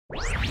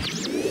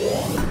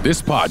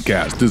This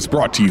podcast is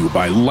brought to you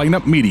by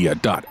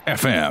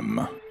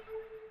lineupmedia.fm.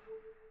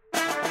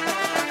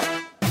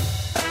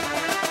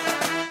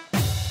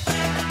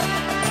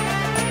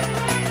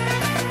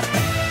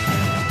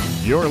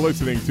 You're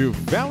listening to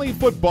Valley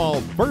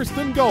Football First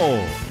and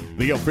Goal,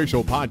 the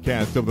official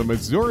podcast of the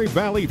Missouri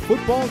Valley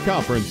Football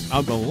Conference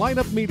on the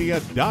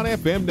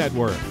lineupmedia.fm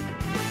network.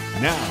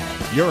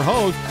 Now, your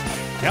host,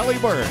 Kelly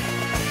Burke.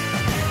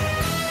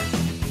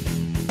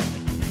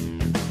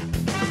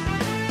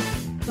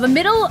 The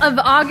middle of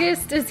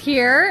August is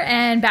here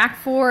and back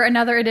for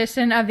another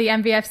edition of the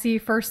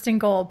MVFC First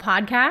and Goal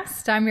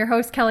podcast. I'm your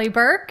host, Kelly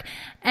Burke,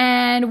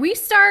 and we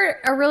start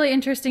a really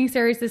interesting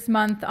series this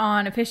month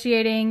on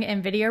officiating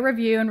and video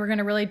review, and we're going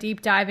to really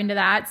deep dive into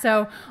that.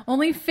 So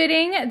only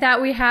fitting that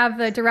we have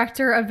the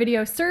Director of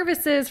Video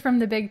Services from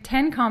the Big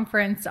Ten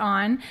Conference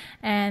on,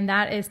 and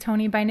that is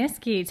Tony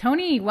Buyniski.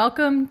 Tony,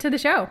 welcome to the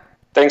show.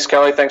 Thanks,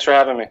 Kelly. Thanks for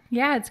having me.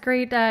 Yeah, it's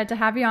great to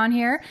have you on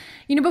here.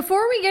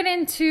 Before we get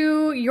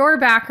into your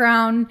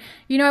background,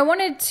 I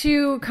wanted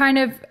to kind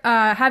of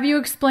have you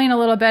explain a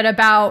little bit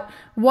about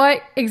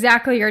what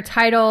exactly your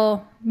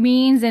title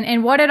means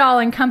and what it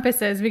all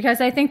encompasses, because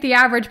I think the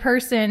average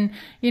person,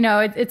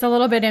 it's a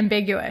little bit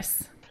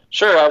ambiguous.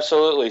 Sure,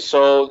 absolutely.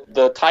 So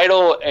the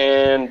title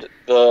and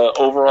the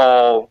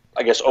overall,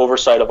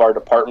 oversight of our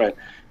department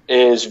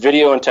is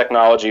video and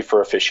technology for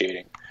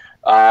officiating.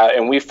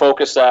 And we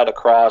focus that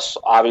across,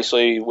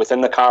 obviously,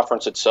 within the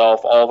conference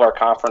itself, all of our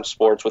conference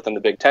sports within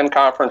the Big Ten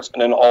Conference,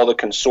 and then all the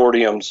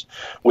consortiums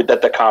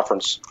that the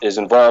conference is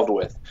involved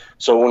with.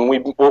 So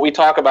what we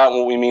talk about and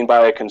what we mean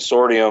by a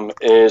consortium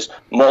is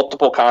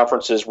multiple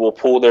conferences will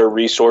pool their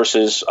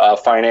resources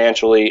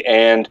financially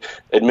and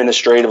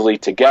administratively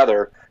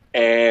together,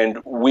 and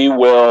we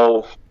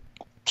will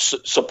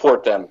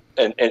support them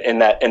in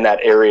that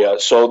area.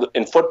 So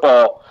in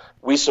football,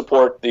 we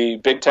support the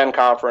Big Ten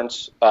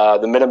Conference,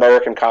 the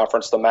Mid-American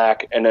Conference, the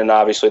MAC, and then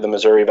obviously the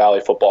Missouri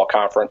Valley Football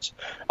Conference.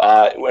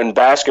 In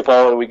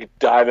basketball, we could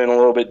dive in a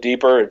little bit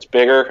deeper. It's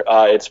bigger.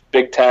 It's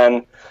Big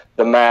Ten,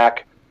 the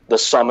MAC, the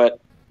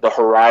Summit, the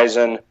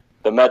Horizon,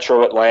 the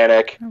Metro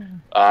Atlantic,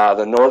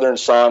 the Northern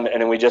Sun,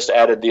 and then we just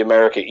added the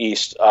America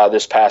East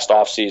this past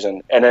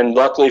offseason. And then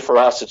luckily for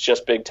us, it's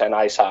just Big Ten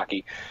ice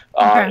hockey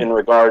in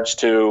regards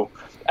to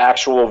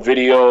actual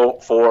video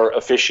for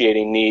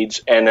officiating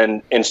needs and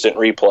then instant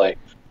replay.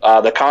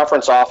 The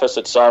conference office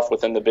itself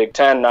within the Big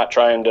Ten, not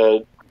trying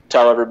to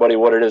tell everybody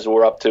what it is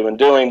we're up to and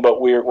doing,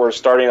 but we're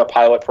starting a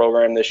pilot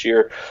program this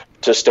year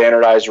to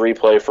standardize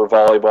replay for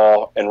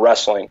volleyball and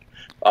wrestling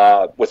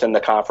within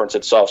the conference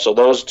itself. So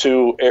those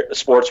two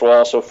sports will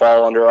also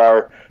fall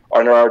under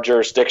our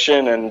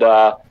jurisdiction. And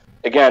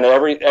again,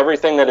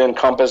 everything that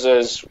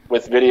encompasses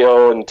with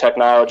video and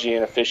technology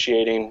and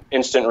officiating,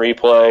 instant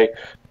replay,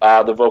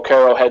 the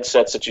Vocero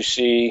headsets that you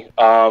see,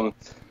 the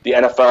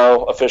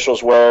NFL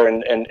officials wear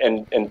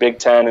and Big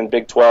Ten and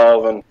Big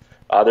 12, and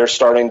they're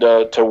starting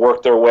to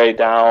work their way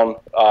down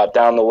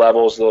the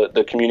levels,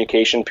 the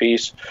communication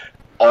piece.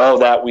 All of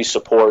that we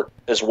support,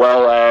 as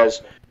well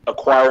as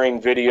acquiring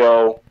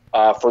video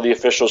for the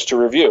officials to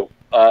review.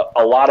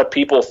 A lot of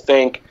people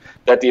think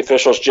that the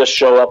officials just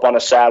show up on a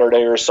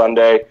Saturday or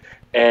Sunday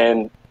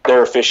and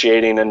they're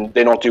officiating and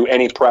they don't do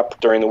any prep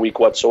during the week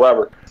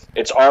whatsoever.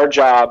 It's our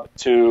job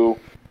to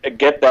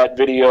get that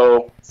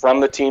video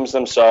from the teams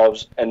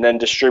themselves and then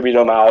distribute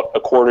them out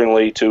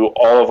accordingly to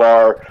all of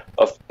our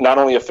not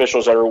only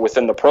officials that are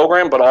within the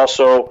program, but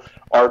also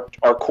our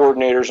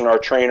coordinators and our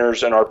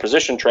trainers and our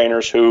position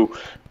trainers who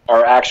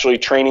are actually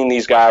training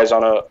these guys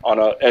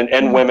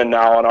and women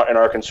now in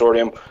our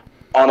consortium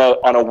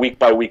on a week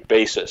by week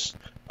basis.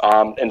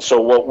 And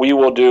so what we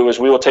will do is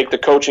we will take the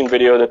coaching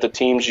video that the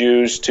teams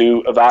use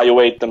to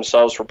evaluate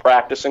themselves for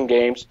practice and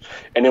games,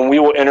 and then we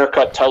will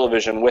intercut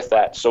television with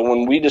that. So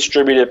when we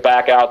distribute it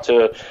back out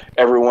to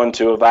everyone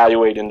to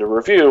evaluate and to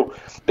review,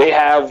 they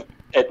have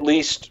at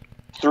least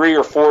 3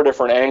 or 4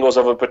 different angles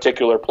of a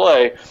particular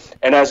play.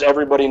 And as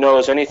everybody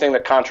knows, anything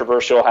that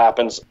controversial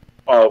happens,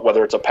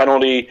 whether it's a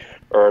penalty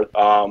or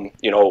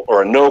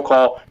a no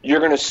call, you're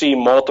going to see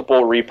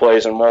multiple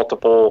replays and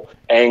multiple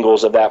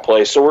angles of that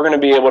play. So we're going to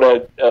be able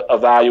to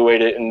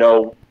evaluate it and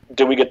know,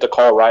 did we get the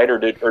call right or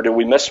did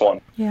we miss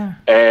one? Yeah.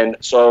 And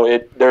so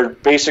there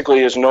basically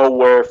is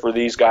nowhere for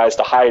these guys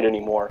to hide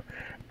anymore.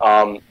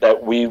 That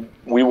we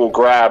will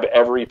grab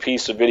every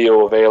piece of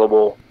video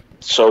available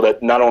so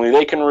that not only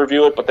they can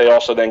review it, but they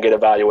also then get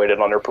evaluated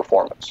on their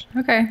performance.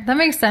 Okay, that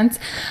makes sense.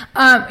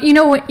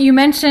 You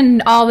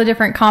mentioned all the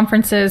different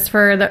conferences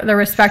for the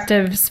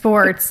respective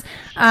sports.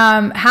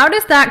 How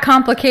does that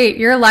complicate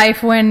your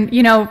life when,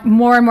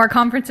 more and more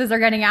conferences are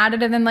getting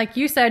added? And then, like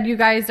you said, you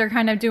guys are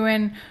kind of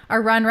doing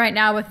a run right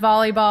now with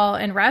volleyball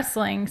and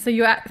wrestling. So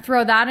you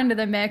throw that into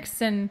the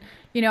mix, and,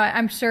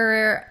 I'm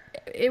sure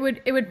it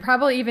would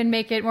probably even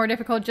make it more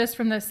difficult just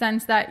from the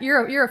sense that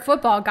you're a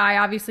football guy.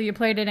 Obviously, you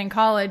played it in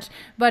college,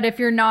 but if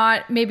you're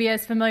not maybe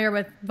as familiar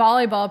with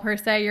volleyball per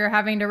se, you're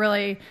having to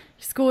really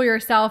school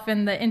yourself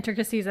in the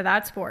intricacies of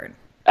that sport.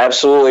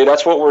 Absolutely.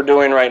 That's what we're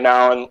doing right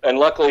now. And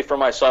luckily for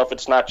myself,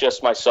 it's not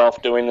just myself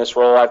doing this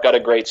role. I've got a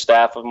great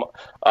staff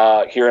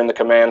here in the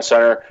command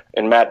center,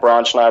 and Matt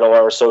Braunschneidel,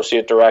 our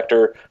associate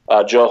director,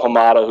 Joe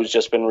Hamada, who's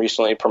just been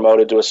recently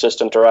promoted to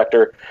assistant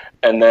director.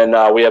 And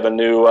then we have a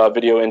new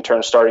video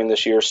intern starting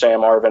this year, Sam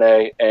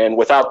Arvanet. And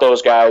without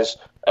those guys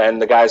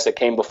and the guys that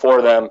came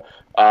before them,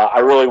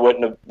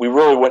 we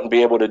really wouldn't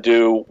be able to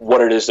do what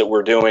it is that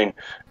we're doing.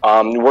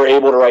 We're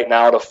able to right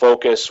now to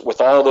focus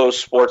with all those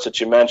sports that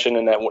you mentioned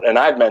and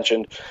I've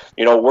mentioned.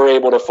 We're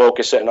able to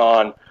focus in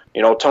on.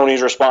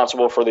 Tony's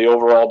responsible for the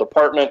overall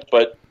department,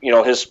 but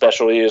his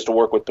specialty is to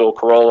work with Bill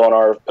Carolla on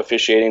our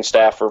officiating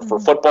staff for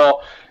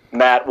football.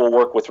 Matt will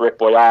work with Rick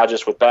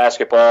Boyages with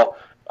basketball.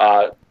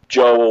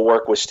 Joe will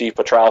work with Steve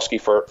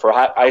Petrowski for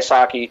ice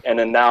hockey, and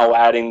then now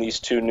adding these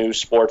two new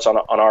sports on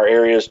our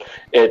areas.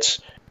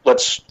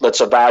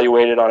 Let's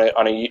evaluate it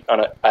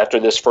after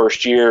this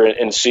first year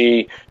and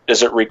see,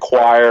 does it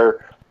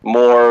require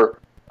more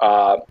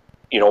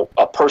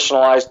a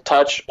personalized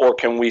touch, or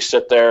can we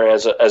sit there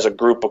as a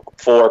group of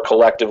four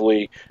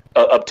collectively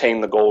obtain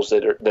the goals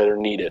that are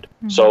needed?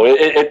 Mm-hmm. So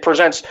it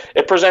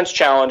presents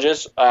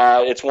challenges.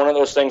 It's one of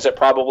those things that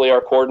probably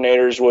our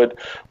coordinators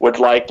would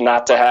like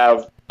not to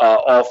have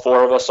all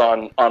four of us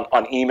on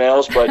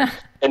emails, but.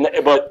 And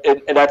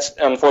that's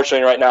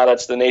unfortunately right now,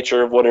 that's the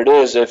nature of what it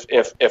is.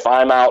 If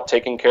I'm out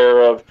taking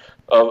care of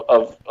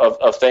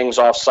things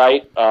off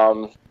site,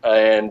 or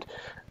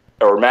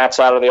Matt's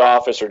out of the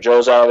office or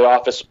Joe's out of the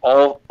office,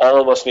 all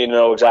of us need to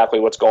know exactly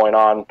what's going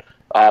on.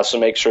 So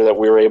make sure that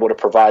we're able to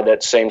provide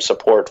that same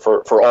support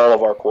for all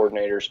of our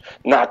coordinators,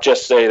 not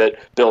just say that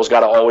Bill's got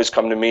to always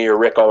come to me or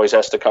Rick always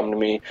has to come to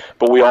me,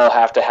 but we all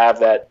have to have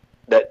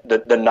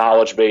the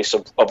knowledge base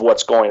of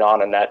what's going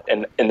on in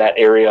that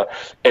area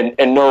and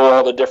know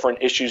all the different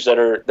issues that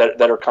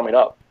are coming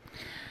up.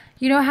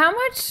 How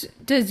much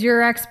does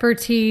your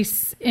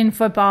expertise in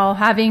football,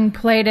 having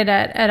played it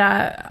at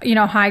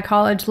a high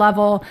college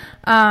level,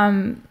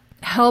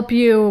 help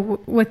you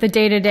with the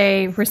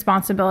day-to-day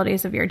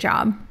responsibilities of your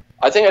job?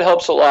 I think it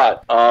helps a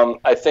lot.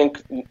 I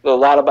think a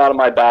lot about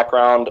my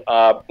background,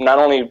 not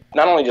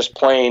only just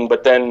playing,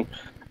 but then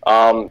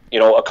a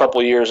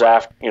couple years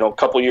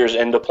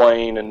into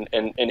playing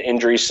and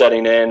injuries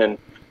setting in, and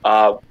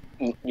I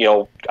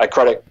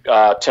credit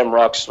Tim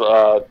Rux,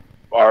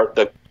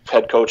 the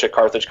head coach at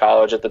Carthage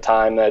College at the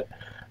time, that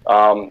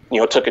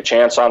took a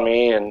chance on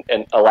me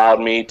and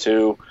allowed me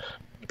to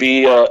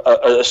be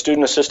a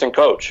student assistant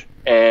coach.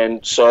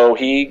 And so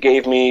he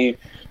gave me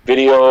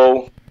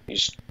video.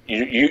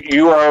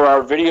 You are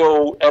our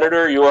video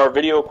editor. You are our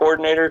video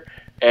coordinator.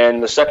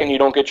 And the second you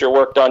don't get your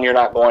work done, you're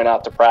not going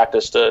out to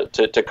practice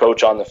to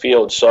coach on the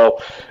field. So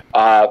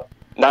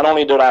not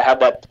only did I have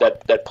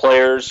that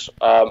player's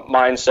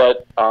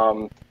mindset,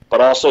 but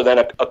also then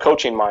a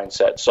coaching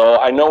mindset. So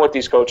I know what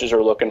these coaches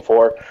are looking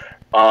for.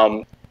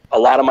 A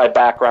lot of my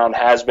background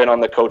has been on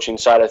the coaching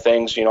side of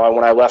things. When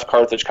I left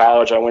Carthage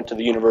College, I went to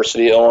the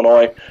University of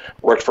Illinois,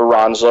 worked for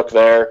Ron Zook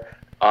there.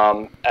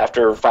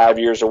 After 5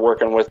 years of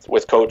working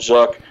with Coach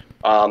Zook,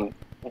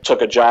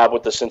 took a job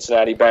with the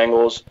Cincinnati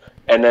Bengals,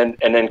 and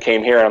then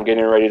came here. I'm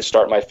getting ready to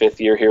start my 5th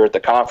year here at the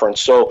conference.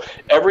 So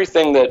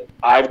everything that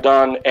I've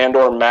done,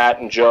 and/or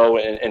Matt and Joe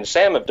and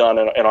Sam have done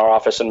in our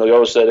office, and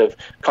those that have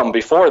come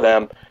before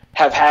them,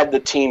 have had the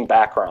team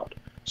background.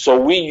 So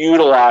we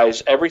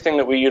utilize everything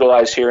that we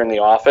utilize here in the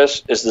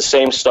office is the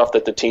same stuff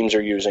that the teams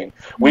are using.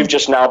 We've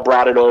just now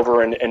brought it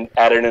over and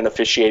added an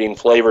officiating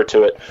flavor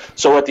to it.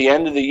 So at the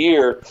end of the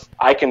year,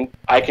 I can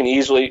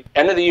easily,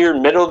 end of the year,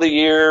 middle of the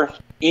year,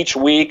 each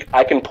week,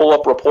 I can pull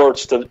up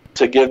reports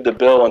to give to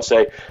Bill and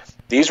say,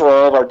 these were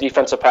all of our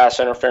defensive pass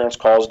interference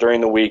calls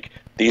during the week.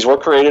 These were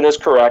graded as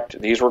correct.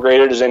 These were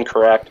graded as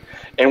incorrect.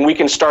 And we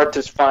can start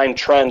to find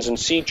trends and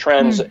see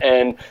trends,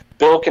 and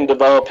Bill can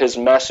develop his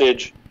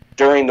message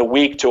during the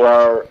week to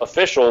our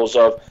officials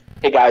of,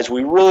 hey guys,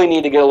 we really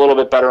need to get a little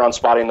bit better on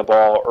spotting the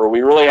ball, or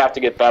we really have to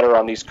get better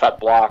on these cut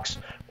blocks,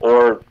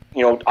 or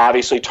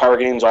obviously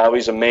targeting is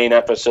always a main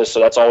emphasis, so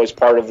that's always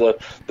part of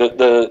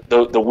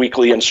the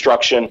weekly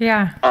instruction.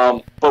 Yeah.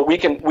 But we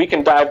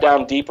can dive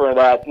down deeper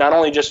into that, not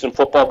only just in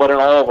football, but in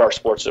all of our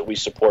sports that we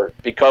support,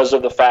 because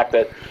of the fact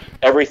that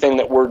everything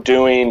that we're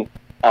doing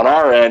on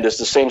our end is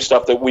the same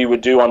stuff that we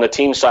would do on the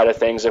team side of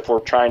things if we're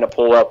trying to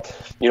pull up,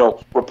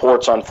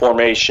 reports on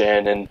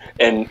formation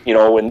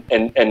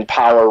and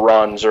power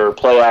runs or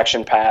play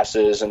action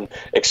passes and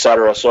et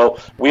cetera. So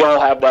we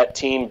all have that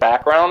team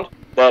background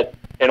that,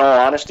 in all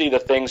honesty, the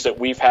things that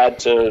we've had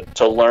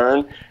to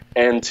learn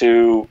and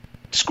to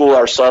school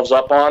ourselves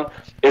up on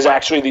is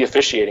actually the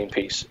officiating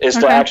piece, is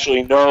to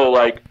actually know,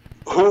 like,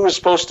 who is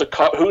supposed to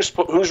cut,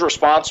 who's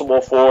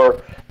responsible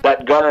for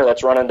that gunner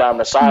that's running down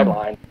the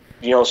sideline.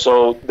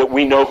 So that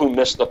we know who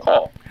missed the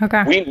call.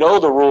 Okay. We know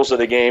the rules of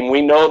the game.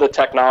 We know the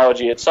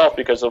technology itself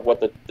because of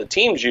what the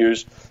teams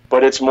use,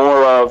 but it's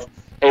more of,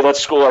 hey, let's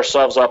school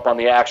ourselves up on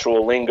the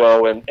actual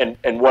lingo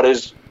and what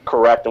is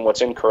correct and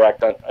what's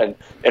incorrect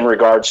in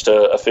regards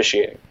to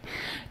officiating.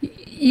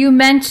 You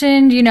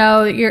mentioned,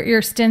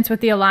 your stints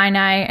with the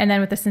Illini and then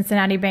with the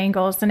Cincinnati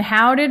Bengals. And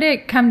how did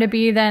it come to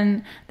be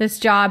then this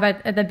job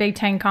at the Big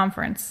Ten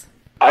Conference?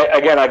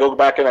 I go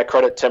back and I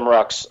credit Tim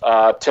Rux.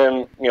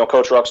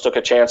 Coach Rux took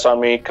a chance on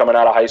me coming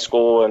out of high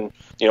school, and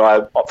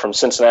I from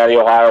Cincinnati,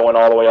 Ohio, went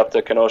all the way up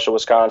to Kenosha,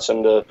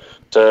 Wisconsin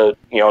to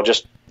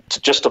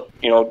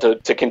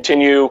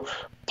continue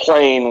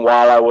playing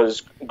while I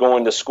was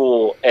going to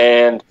school.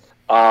 And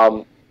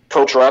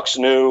Coach Rux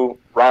knew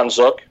Ron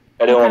Zook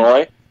at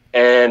Illinois.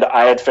 And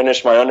I had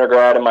finished my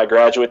undergrad and my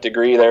graduate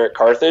degree there at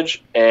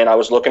Carthage, and I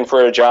was looking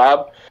for a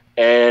job.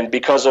 And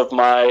because of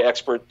my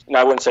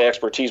I wouldn't say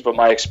expertise, but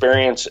my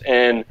experience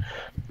in,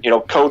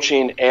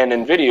 coaching and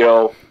in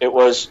video, it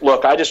was,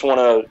 look, I'm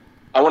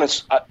going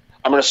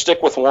to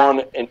stick with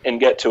one and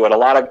get to it. A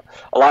lot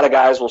of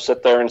guys will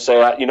sit there and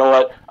say, you know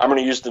what, I'm going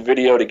to use the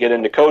video to get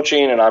into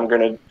coaching, and I'm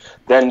going to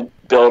then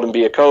build and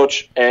be a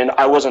coach. And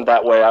I wasn't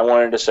that way. I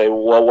wanted to say,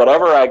 well,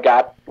 whatever I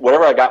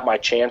got my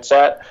chance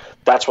at,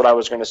 that's what I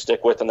was going to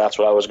stick with, and that's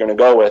what I was going to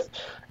go with.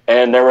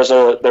 And there was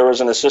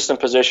an assistant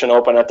position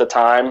open at the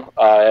time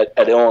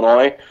at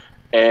Illinois,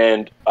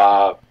 and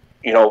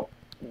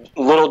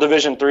little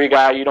Division III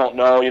guy, you don't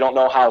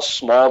know how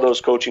small those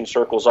coaching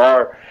circles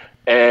are.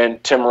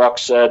 And Tim Rux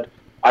said,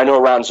 I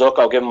know Ron Zook,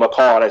 I'll give him a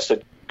call. And I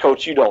said,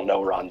 Coach, you don't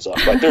know Ron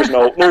Zook. Like, there's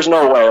no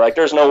way. Like,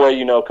 there's no way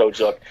you know Coach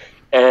Zook.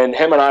 And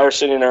him and I are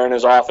sitting there in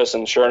his office,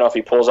 and sure enough,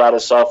 he pulls out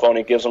his cell phone,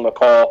 he gives him a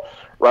call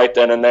right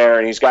then and there,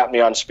 and he's got me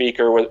on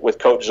speaker with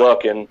Coach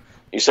Zook. And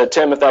he said,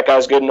 Tim, if that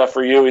guy's good enough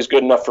for you, he's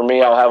good enough for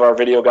me. I'll have our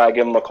video guy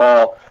give him a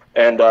call.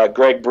 And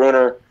Greg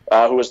Bruner,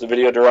 who was the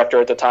video director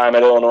at the time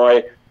at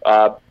Illinois,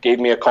 gave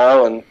me a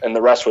call, and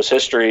the rest was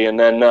history. And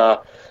then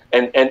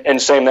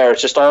and same there.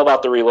 It's just all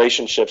about the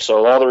relationships.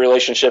 So all the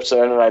relationships that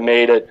I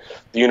made at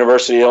the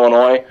University of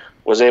Illinois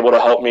was able to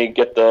help me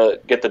get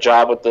the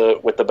job with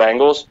the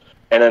Bengals.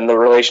 And then the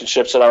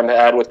relationships that I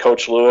had with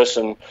Coach Lewis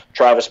and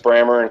Travis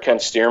Brammer and Ken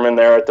Stearman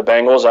there at the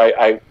Bengals,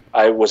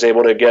 I was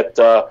able to get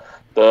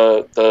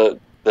the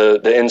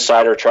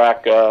insider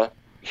track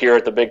here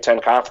at the Big Ten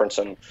Conference.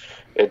 And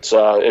it's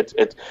all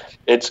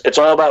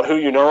about who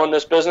you know in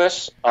this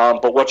business,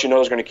 but what you know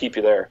is going to keep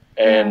you there.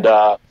 And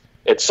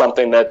it's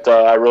something that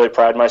I really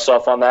pride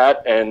myself on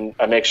that, and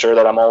I make sure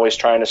that I'm always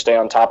trying to stay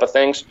on top of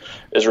things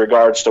as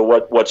regards to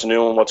what's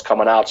new and what's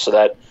coming out, so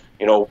that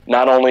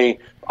not only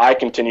I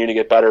continue to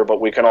get better, but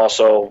we can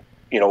also,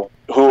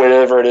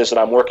 whoever it is that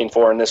I'm working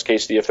for, in this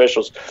case the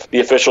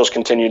officials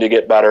continue to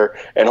get better,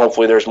 and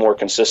hopefully there's more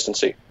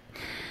consistency.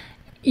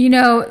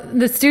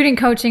 The student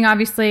coaching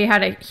obviously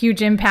had a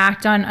huge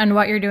impact on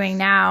what you're doing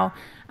now.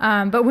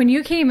 But when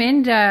you came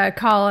into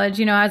college,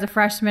 as a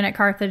freshman at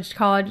Carthage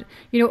College,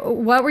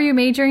 what were you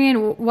majoring in?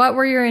 What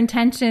were your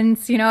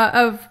intentions,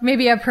 of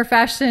maybe a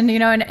profession,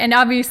 and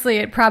obviously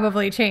it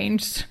probably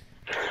changed.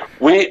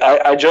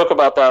 I joke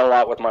about that a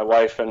lot with my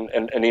wife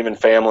and even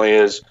family.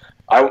 Is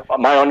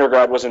my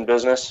undergrad was in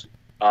business,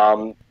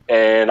 and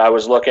I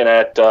was looking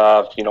at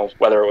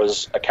whether it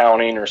was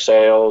accounting or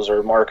sales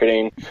or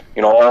marketing,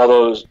 all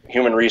those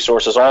human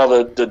resources, all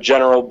the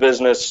general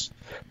business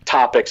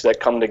topics that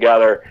come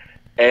together,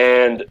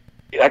 and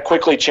that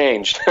quickly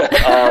changed.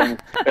 Going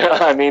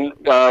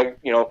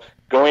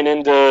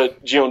into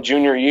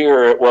junior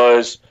year, it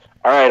was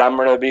all right. I'm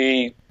going to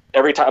be.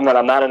 Every time that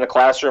I'm not in the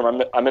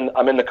classroom, I'm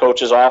in the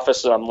coach's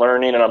office, and I'm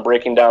learning, and I'm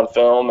breaking down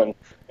film, and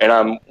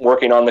I'm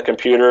working on the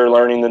computer,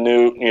 learning the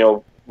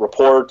new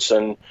reports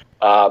and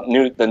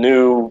the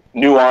new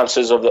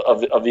nuances of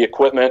the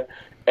equipment.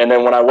 And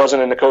then when I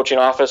wasn't in the coaching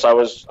office, I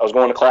was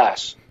going to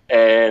class.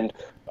 And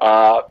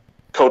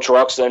Coach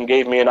Rux then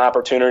gave me an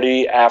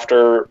opportunity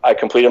after I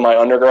completed my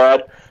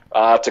undergrad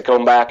to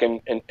come back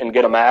and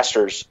get a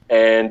master's.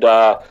 And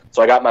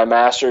so I got my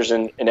master's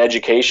in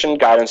education,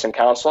 guidance, and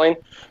counseling.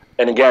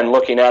 And again,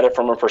 looking at it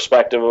from a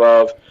perspective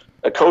of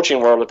the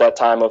coaching world at that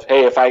time of,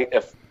 hey, if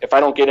I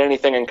don't get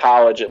anything in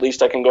college, at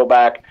least I can go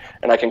back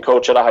and I can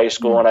coach at a high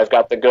school, and I've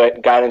got the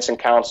guidance and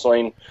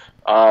counseling,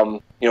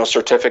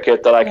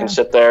 certificate that I can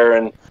sit there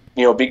and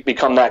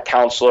become that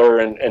counselor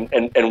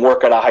and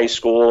work at a high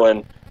school.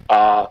 And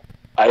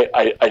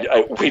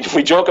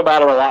we joke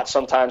about it a lot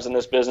sometimes in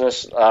this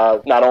business,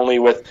 not only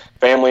with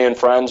family and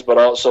friends, but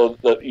also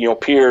the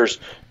peers,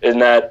 in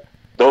that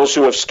those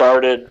who have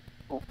started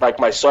like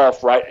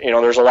myself, right?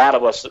 There's a lot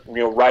of us,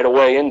 right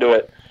away into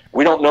it.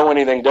 We don't know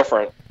anything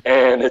different,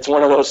 and it's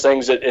one of those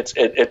things that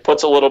it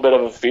puts a little bit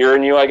of a fear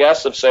in you, I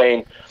guess, of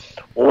saying,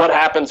 well, what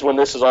happens when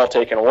this is all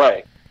taken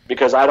away?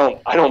 Because I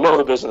don't know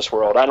the business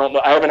world. I don't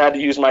know. I haven't had to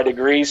use my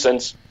degree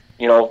since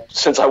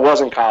I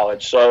was in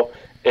college. So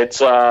it's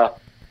like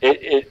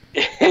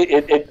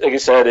I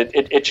said,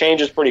 it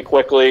changes pretty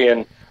quickly,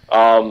 and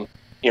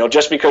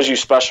just because you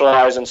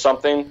specialize in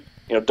something,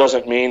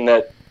 doesn't mean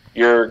that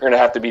you're going to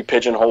have to be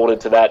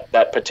pigeonholed to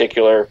that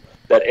particular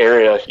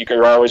area.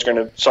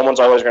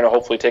 Someone's always going to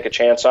hopefully take a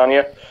chance on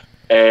you,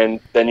 and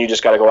then you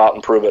just got to go out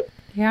and prove it.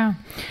 Yeah.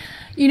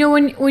 You know,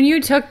 when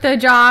you took the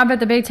job at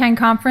the Big Ten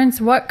Conference,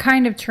 what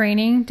kind of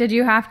training did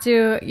you have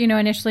to,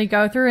 initially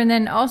go through? And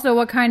then also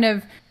what kind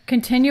of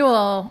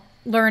continual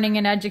learning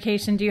and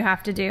education do you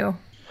have to do?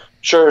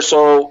 Sure.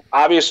 So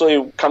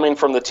obviously coming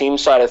from the team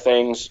side of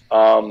things,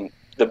 the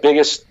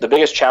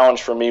biggest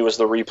challenge for me was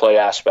the replay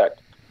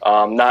aspect.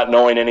 Not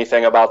knowing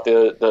anything about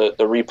the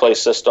replay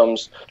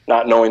systems,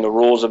 not knowing the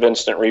rules of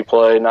instant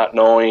replay, not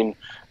knowing,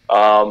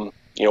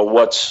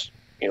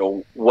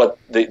 what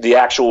the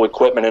actual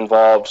equipment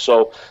involved.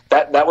 So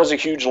that was a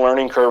huge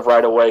learning curve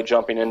right away,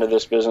 jumping into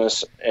this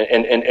business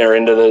or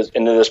into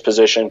this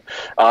position.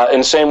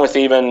 And same with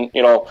even,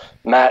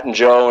 Matt and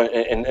Joe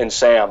and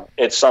Sam.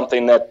 It's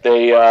something that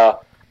they,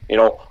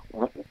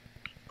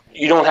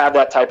 you don't have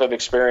that type of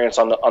experience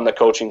on the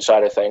coaching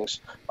side of things.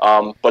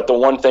 But the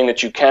one thing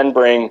that you can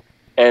bring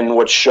and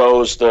what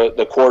shows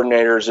the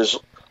coordinators is,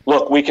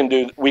 look, we can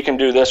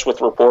do this with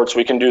reports.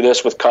 We can do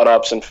this with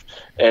cut-ups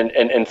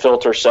and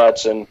filter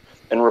sets and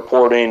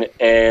reporting.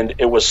 And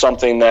it was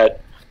something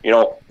that,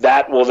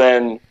 that will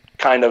then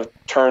kind of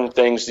turn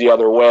things the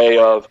other way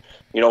of,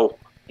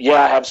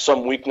 I have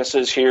some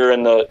weaknesses here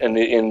in the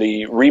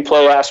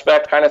replay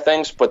aspect kind of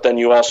things, but then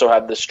you also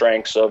have the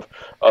strengths of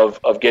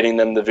getting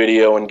them the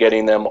video and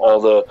getting them all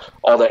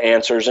the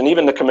answers, and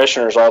even the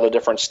commissioners all the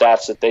different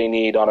stats that they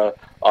need on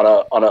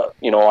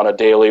a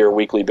daily or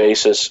weekly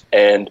basis.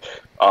 And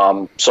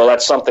so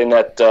that's something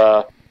that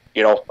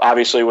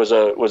obviously was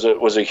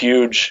a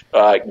huge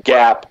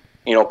gap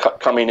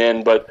coming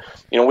in, but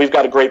we've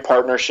got a great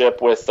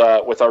partnership with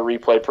our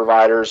replay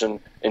providers and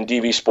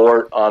DV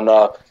Sport on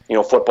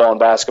football and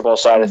basketball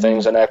side of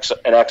things, and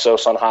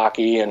Exos on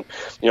hockey, and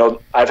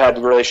I've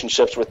had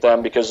relationships with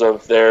them because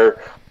of their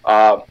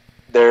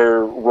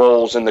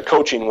roles in the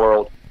coaching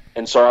world,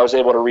 and so I was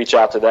able to reach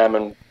out to them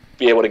and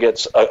be able to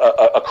get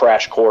a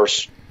crash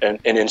course in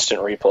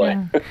instant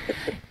replay. Yeah.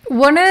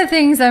 One of the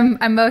things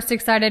I'm most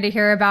excited to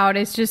hear about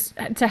is just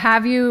to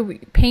have you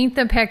paint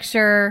the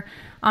picture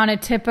on a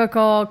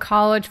typical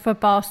college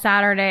football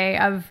Saturday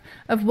of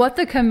what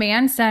the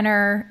command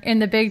center in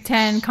the Big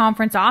Ten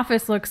Conference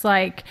office looks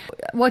like.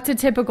 What's a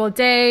typical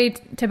day,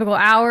 typical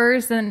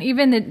hours, and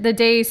even the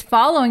days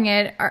following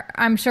it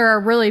I'm sure are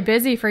really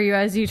busy for you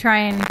as you try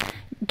and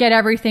get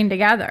everything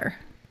together.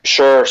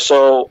 Sure.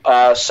 So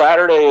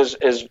Saturday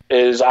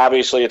is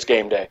obviously it's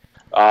game day.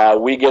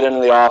 We get into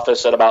the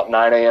office at about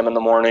 9 a.m. in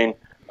the morning.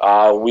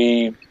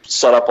 We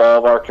set up all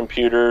of our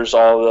computers,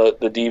 all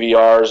the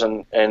DVRs,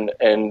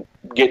 and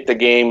get the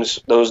games,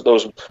 those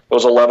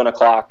 11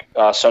 o'clock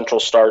Central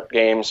Start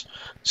games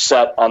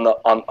set on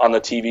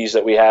the TVs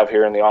that we have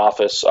here in the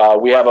office.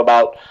 We have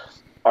about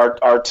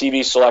our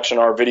TV selection,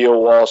 our video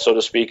wall, so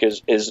to speak,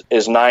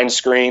 is 9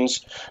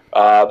 screens,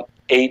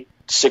 8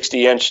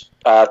 60-inch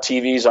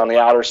TVs on the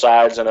outer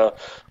sides, and a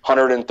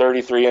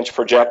 133-inch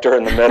projector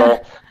in the middle.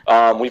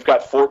 We've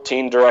got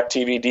 14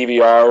 DirecTV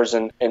DVRs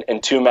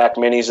and 2 Mac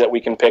Minis that we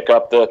can pick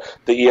up the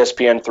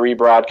ESPN3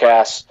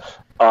 broadcasts.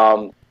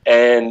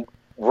 And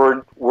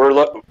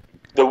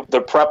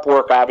the prep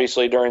work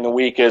obviously during the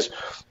week is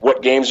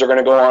what games are going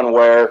to go on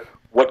where,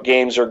 what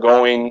games are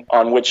going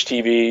on which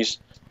TVs,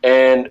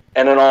 and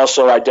then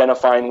also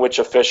identifying which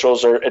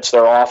officials it's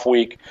their off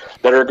week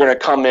that are going to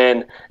come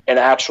in and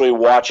actually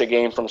watch a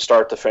game from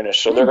start to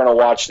finish. So they're going to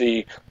watch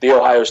the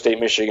Ohio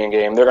State-Michigan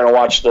game. They're going to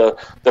watch the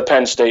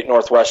Penn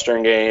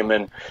State-Northwestern game,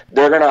 and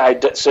they're going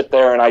to sit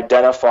there and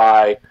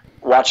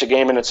watch a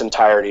game in its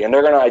entirety, and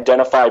they're going to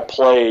identify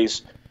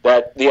plays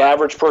that the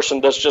average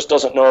person just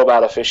doesn't know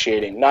about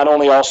officiating. Not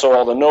only also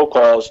all the no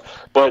calls,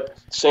 but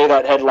say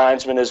that head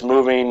linesman is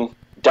moving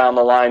down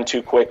the line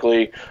too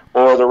quickly,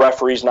 or the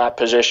referee's not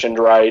positioned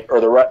right,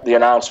 or the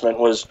announcement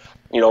was,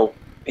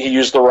 he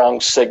used the wrong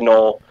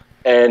signal,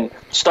 and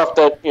stuff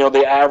that,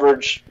 the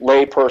average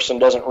lay person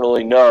doesn't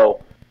really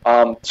know.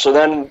 So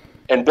then,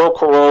 and Bill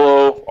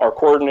Carollo, our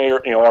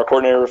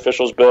coordinator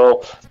officials,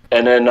 Bill,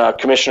 and then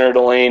Commissioner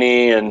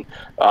Delaney, and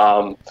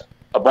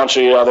a bunch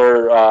of the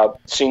other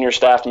senior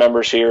staff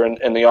members here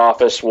in the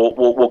office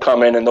will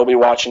come in, and they'll be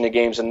watching the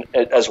games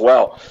as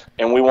well.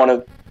 And we want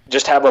to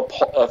just have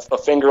a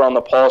finger on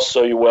the pulse,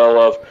 so you will,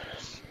 of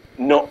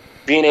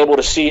being able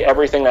to see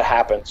everything that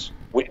happens.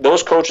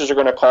 Those coaches are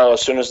going to call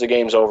as soon as the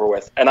game's over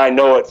with, and I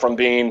know it from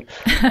being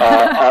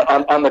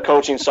on the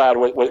coaching side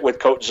with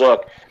Coach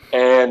Zook,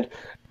 and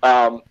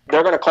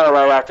they're going to call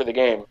right after the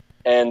game.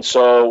 And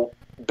so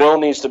Bill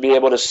needs to be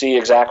able to see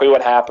exactly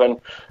what happened.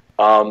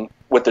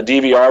 With the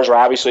DVRs, we're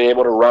obviously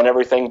able to run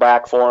everything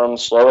back for him,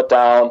 slow it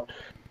down,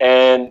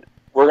 and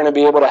we're going to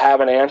be able to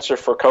have an answer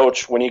for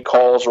Coach when he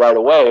calls right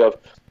away of,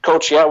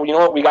 Coach, yeah, you know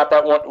what, we got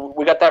that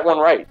one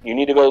right. You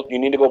need to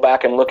go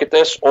back and look at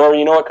this, or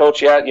you know what,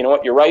 Coach, yeah, you know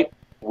what, you're right.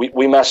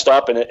 We messed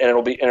up, and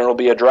it'll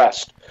be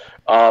addressed.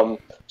 So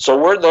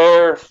we're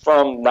there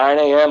from 9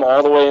 a.m.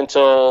 all the way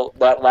until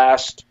that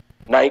last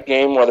night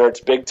game, whether it's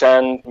Big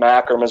Ten,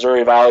 MAC, or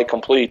Missouri Valley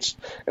completes.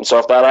 And so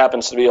if that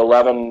happens to be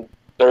 11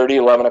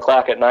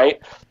 o'clock at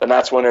night, then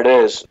that's when it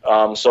is.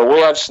 So we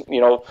have,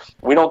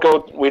 we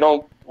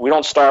don't we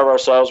don't starve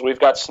ourselves. We've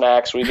got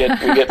snacks. We get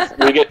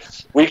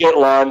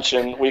lunch,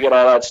 and we get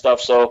all that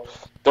stuff. So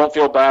don't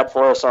feel bad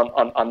for us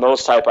on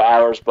those type of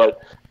hours.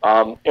 But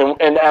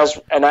and as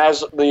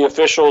the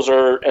officials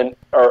are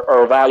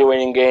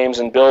evaluating games,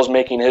 and Bill's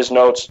making his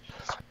notes,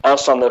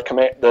 us on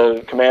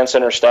the command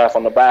center staff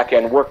on the back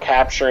end, we're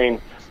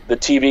capturing the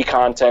TV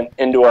content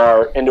into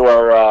our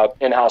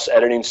in-house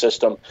editing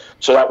system.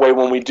 So that way,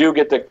 when we do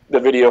get the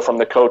video from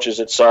the coaches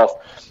itself,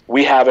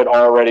 we have it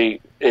already.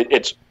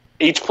 It's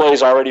each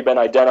play's already been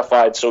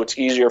identified, so it's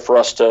easier for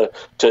us to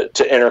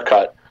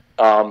intercut.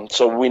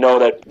 So we know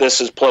that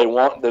this is play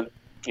one.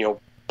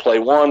 Play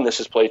one. This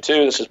is play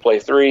two. This is play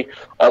three.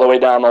 All the way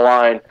down the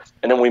line,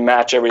 and then we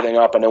match everything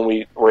up, and then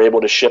we're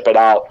able to ship it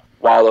out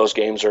while those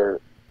games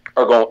are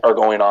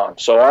going on.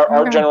 So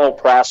our general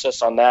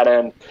process on that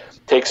end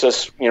takes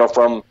us,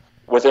 from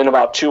within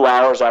about 2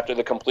 hours after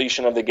the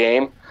completion of the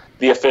game,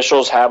 the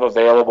officials have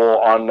available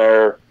on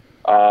their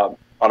on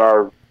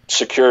our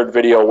secured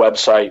video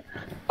website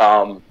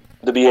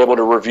to be able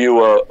to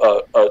review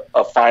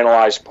a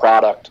finalized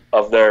product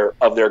of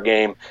their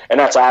game, and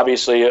that's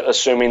obviously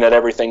assuming that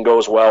everything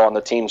goes well on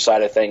the team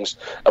side of things,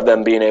 of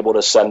them being able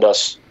to send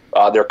us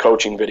their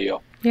coaching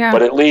video. Yeah.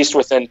 But at least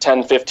within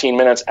 10-15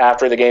 minutes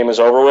after the game is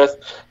over with,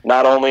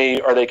 not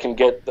only are they can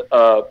get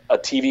a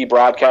TV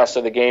broadcast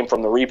of the game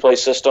from the replay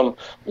system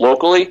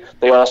locally,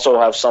 they also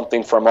have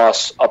something from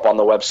us up on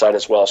the website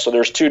as well. So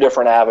there's 2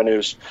 different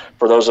avenues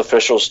for those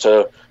officials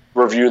to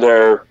review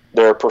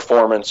their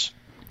performance.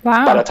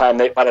 Wow. By the time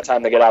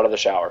they get out of the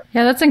shower.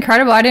 Yeah, that's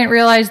incredible. I didn't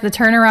realize the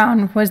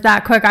turnaround was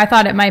that quick. I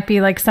thought it might be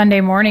like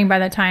Sunday morning by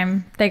the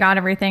time they got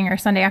everything, or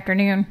Sunday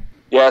afternoon.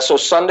 Yeah, so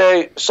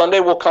Sunday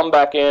we'll come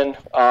back in,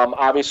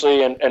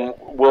 obviously, and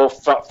we'll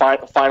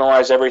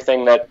finalize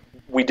everything that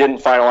we didn't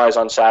finalize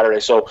on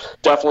Saturday. So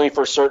definitely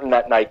for certain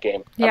that night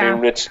game. Yeah. I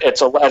mean, it's at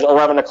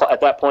 11 o'clock.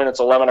 At that point, it's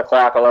 11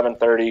 o'clock,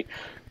 11:30,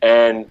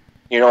 and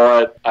you know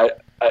what?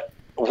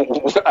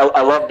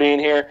 I love being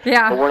here.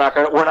 Yeah. But we're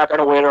not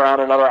gonna wait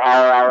around another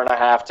hour and a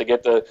half to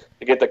get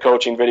the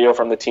coaching video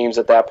from the teams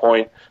at that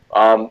point.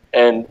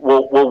 And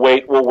we'll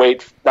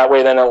wait. That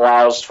way, then it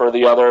allows for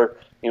the other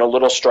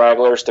little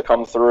stragglers to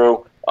come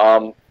through.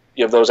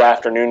 You have those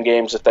afternoon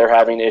games if they're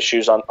having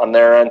issues on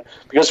their end.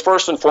 Because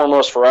first and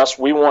foremost for us,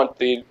 we want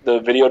the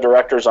video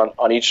directors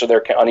on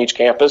each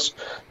campus.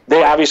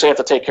 They obviously have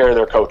to take care of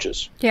their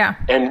coaches. Yeah.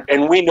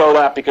 And we know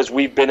that because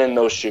we've been in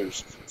those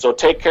shoes. So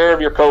take care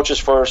of your coaches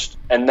first,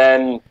 and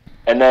then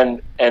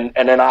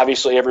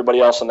obviously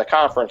everybody else in the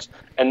conference,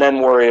 and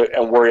then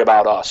worry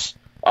about us.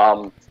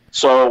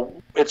 So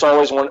it's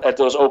always at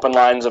those open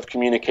lines of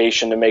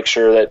communication to make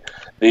sure that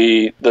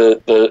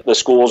the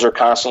schools are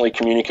constantly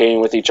communicating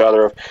with each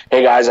other. Of,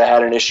 hey guys, I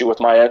had an issue with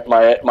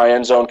my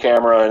end zone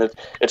camera, and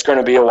it's going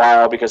to be a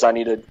while because I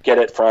need to get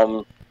it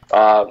from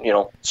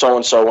so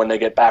and so when they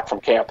get back from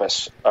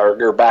campus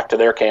or back to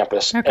their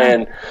campus. Okay.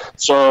 And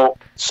so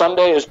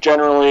Sunday is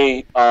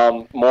generally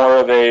more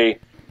of a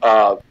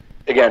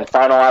again,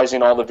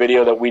 finalizing all the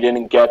video that we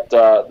didn't get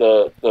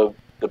the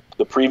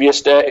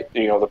previous day,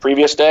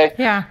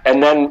 Yeah.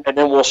 and then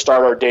we'll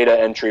start our data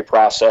entry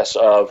process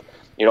of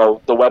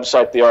the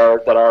website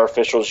that our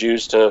officials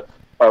use to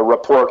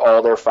report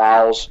all their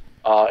fouls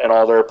and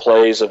all their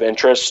plays of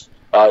interest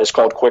is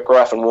called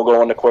QuickRef, and we'll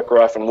go into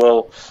QuickRef and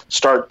we'll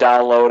start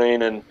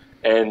downloading and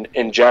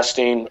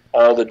ingesting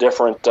all the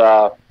different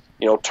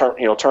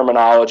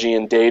terminology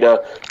and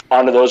data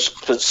onto those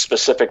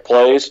specific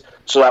plays.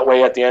 So that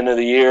way, at the end of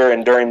the year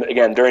and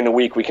during the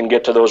week, we can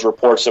get to those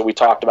reports that we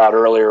talked about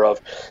earlier of,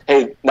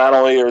 hey, not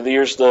only are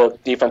here's the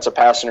defensive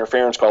pass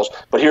interference calls,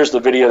 but here's the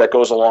video that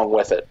goes along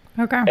with it.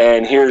 Okay.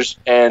 And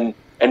and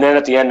then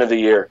at the end of the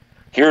year,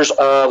 here's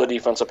all the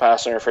defensive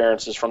pass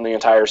interferences from the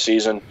entire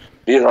season.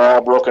 These are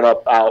all broken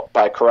up out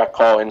by correct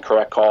call,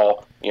 incorrect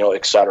call,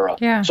 et cetera.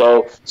 Yeah.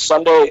 So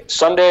Sunday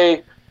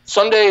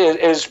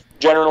is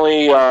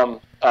generally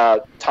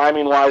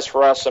timing-wise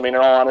for us. I mean, in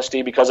all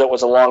honesty, because it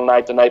was a long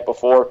night the night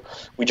before,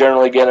 we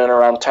generally get in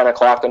around 10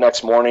 o'clock the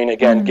next morning,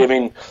 again,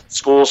 giving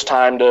schools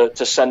time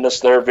to send us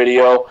their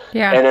video.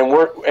 Yeah. And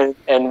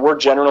then we're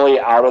generally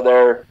out of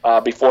there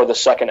before the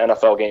second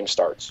NFL game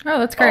starts. Oh,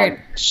 that's great.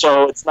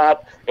 So it's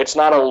not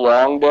a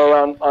long day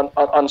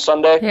on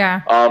Sunday.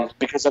 Yeah.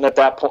 Because then at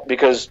that point,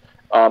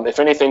 if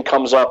anything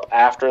comes up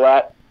after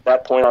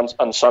that point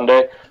on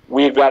Sunday,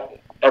 we've got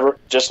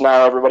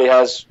everybody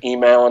has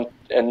email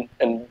and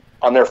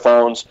on their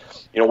phones.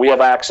 We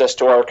have access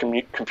to our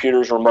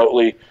computers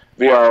remotely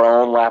via our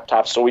own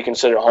laptops, so we can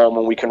sit at home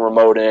and we can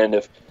remote in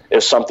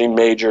if something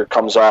major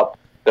comes up,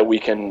 that we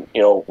can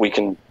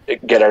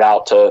get it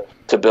out to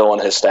Bill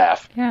and his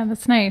staff. Yeah,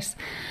 that's nice.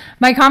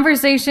 My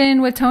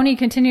conversation with Tony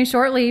continues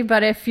shortly,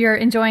 but if you're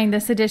enjoying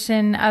this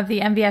edition of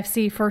the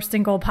MVFC First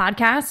and Goal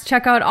podcast,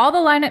 check out all the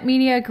Lineup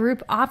Media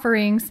Group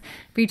offerings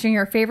featuring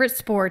your favorite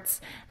sports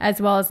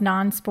as well as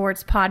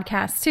non-sports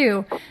podcasts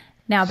too.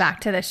 Now back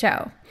to the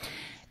show.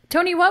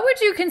 Tony, what would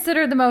you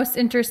consider the most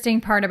interesting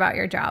part about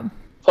your job?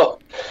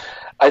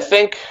 I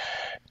think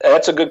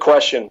that's a good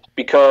question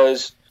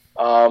because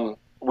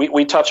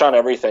we touch on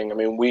everything. I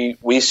mean,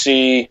 we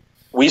see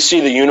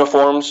the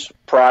uniforms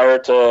prior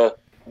to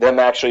them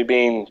actually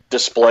being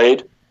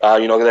displayed.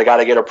 They got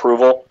to get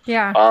approval.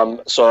 Yeah.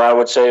 So I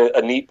would say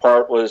a neat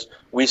part was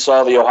we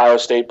saw the Ohio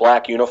State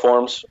black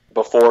uniforms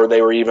before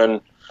they were even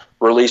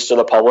released to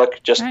the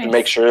public, just nice. to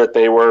make sure that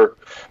they were,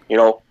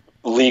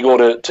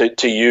 legal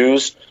to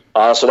use.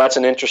 So that's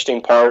an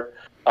interesting part.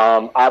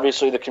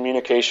 Obviously, the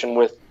communication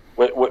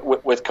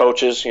with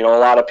coaches. A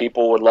lot of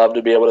people would love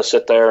to be able to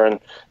sit there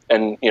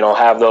and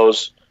have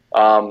those,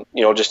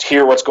 just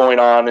hear what's going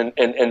on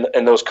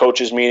in those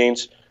coaches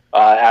meetings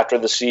after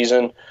the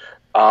season.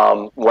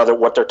 Whether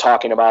what they're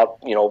talking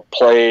about,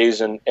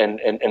 plays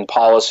and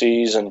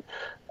policies, and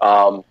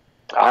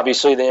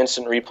obviously the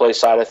instant replay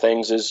side of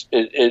things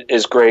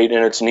is great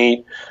and it's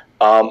neat.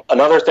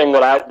 Another thing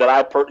that I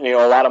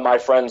a lot of my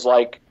friends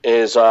like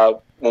is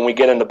when we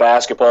get into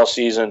basketball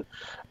season,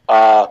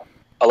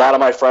 a lot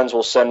of my friends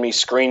will send me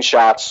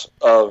screenshots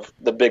of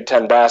the Big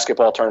Ten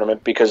basketball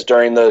tournament, because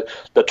during the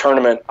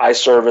tournament I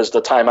serve as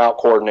the timeout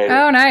coordinator.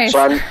 Oh, nice.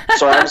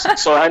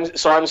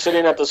 So I'm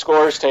sitting at the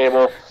scorers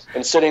table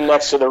and sitting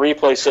next to the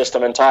replay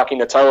system and talking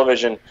to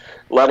television,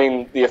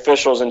 letting the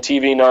officials and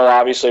TV know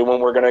obviously when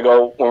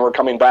we're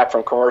coming back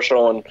from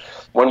commercial and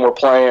when we're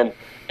playing,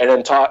 and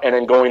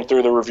then going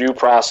through the review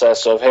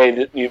process of,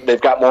 hey,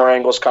 they've got more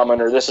angles coming,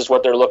 or this is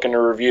what they're looking to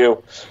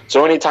review.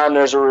 So anytime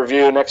there's a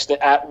review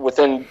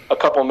within a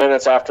couple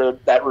minutes after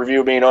that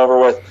review being over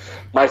with,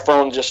 my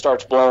phone just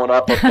starts blowing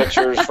up with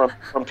pictures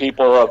from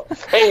people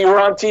of, hey, you're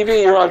on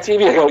TV.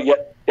 I go, yeah,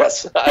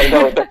 yes, I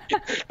know.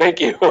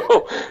 Thank you.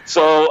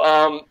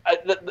 So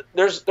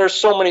there's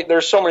so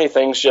many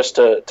things just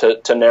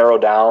to narrow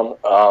down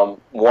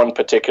one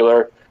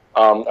particular.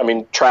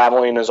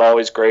 Traveling is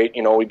always great.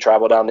 We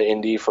travel down to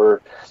Indy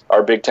for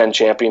our Big Ten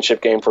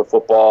championship game for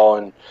football,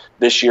 and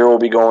this year we'll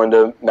be going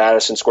to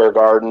Madison Square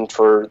Garden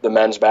for the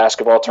men's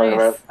basketball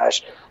tournament.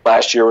 Nice.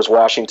 Last year was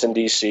Washington,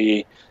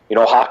 D.C.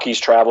 Hockey's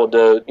traveled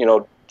to,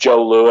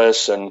 Joe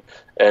Louis and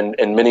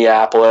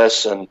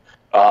Minneapolis, and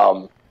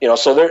so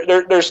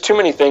there's too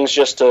many things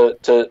just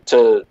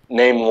to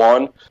name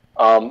one.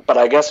 But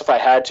I guess if I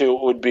had to,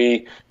 it would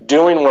be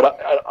doing what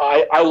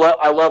I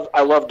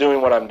love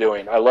doing what I'm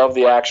doing. I love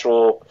the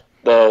actual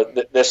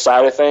this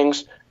side of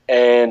things,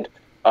 and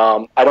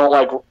I don't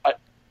like.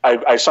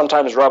 I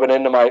sometimes rub it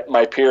into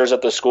my peers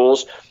at the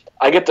schools.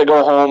 I get to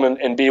go home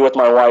and be with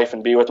my wife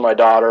and be with my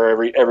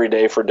daughter every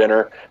day for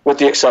dinner, with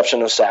the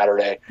exception of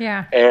Saturday.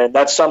 Yeah, and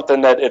that's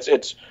something that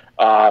it's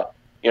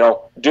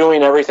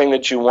doing everything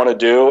that you want to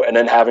do, and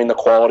then having the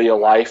quality of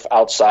life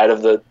outside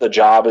of the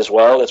job as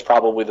well. That's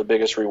probably the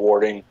biggest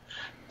rewarding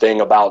thing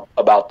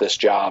about this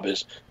job,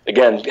 is,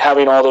 again,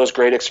 having all those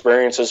great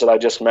experiences that I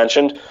just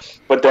mentioned,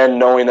 but then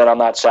knowing that I'm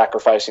not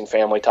sacrificing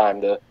family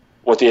time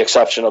with the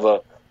exception of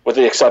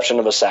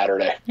a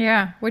Saturday.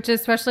 Yeah, which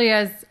especially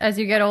as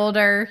you get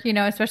older,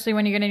 especially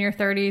when you get in your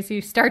 30s,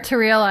 you start to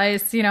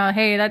realize,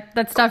 hey,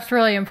 that stuff's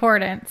really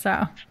important.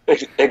 So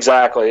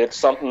exactly, it's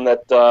something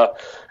that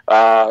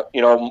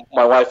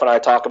my wife and I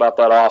talk about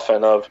that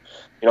often. Of,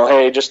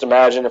 hey, just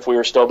imagine if we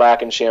were still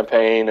back in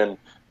Champaign, and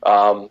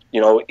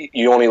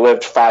you only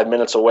lived 5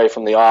 minutes away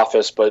from the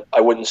office, but I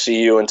wouldn't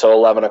see you until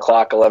 11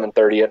 o'clock,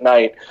 11:30 at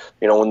night,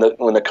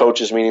 when the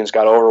coaches meetings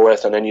got over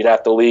with, and then you'd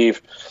have to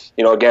leave,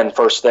 again,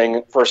 first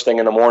thing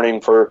in the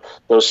morning for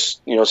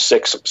those,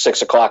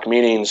 6 o'clock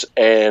meetings.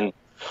 And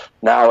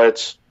now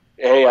it's,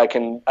 hey, I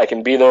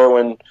can be there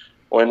when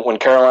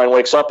Caroline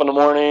wakes up in the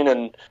morning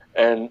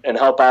and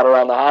help out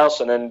around the house,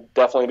 and then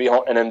definitely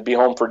be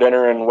home for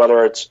dinner. And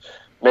whether it's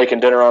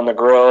making dinner on the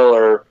grill,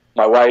 or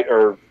my wife,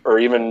 or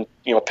even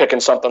picking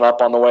something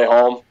up on the way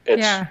home,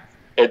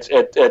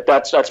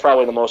 that's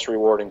probably the most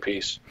rewarding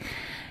piece.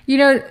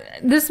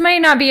 This may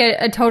not be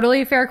a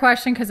totally fair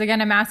question, because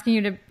again, I'm asking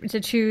you to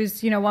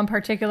choose one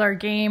particular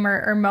game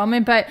or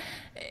moment, but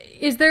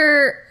is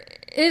there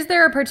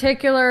a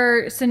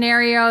particular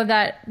scenario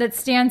that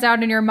stands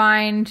out in your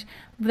mind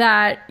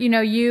that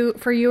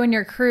for you and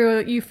your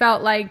crew, you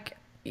felt like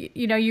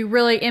you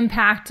really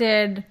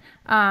impacted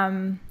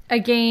a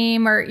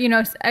game, or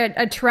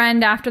a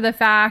trend after the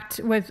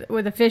fact with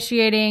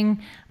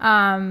officiating,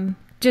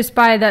 just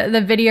by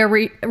the video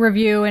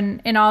review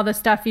and all the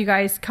stuff you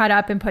guys cut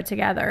up and put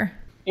together?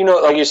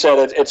 Like you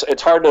said,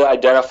 it's hard to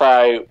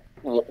identify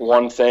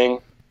one thing.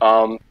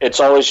 It's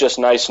always just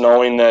nice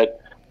knowing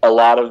that a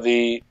lot of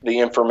the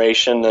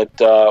information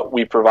that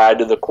we provide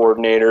to the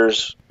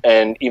coordinators,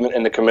 and even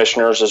in the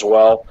commissioners as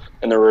well,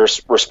 in their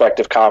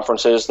respective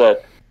conferences,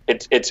 that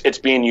it's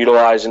being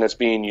utilized and it's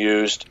being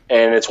used.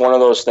 And it's one of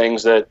those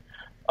things that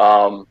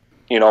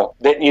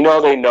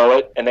they know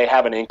it, and they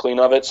have an inkling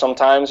of it.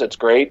 Sometimes it's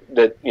great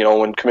that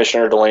when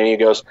Commissioner Delaney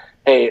goes,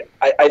 hey,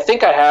 I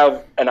think I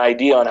have an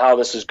idea on how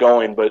this is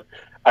going, but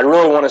I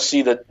really want to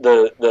see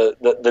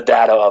the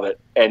data of it.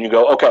 And you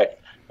go, okay.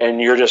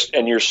 And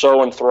you're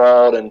so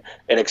enthralled and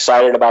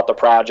excited about the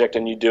project,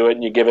 and you do it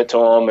and you give it to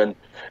him,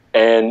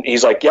 and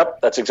he's like,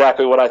 yep, that's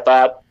exactly what I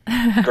thought.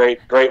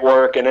 Great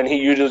work. And then he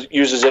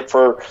uses it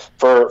for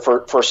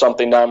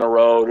something down the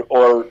road,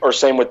 or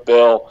same with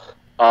Bill.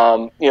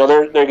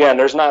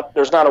 there's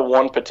not a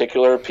one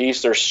particular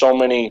piece. There's so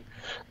many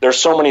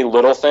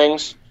little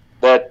things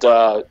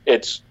that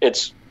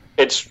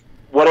it's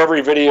what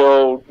every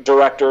video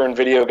director and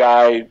video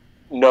guy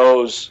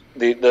knows.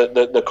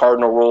 The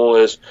cardinal rule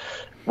is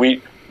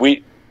we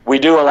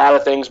do a lot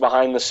of things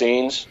behind the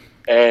scenes,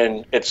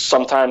 and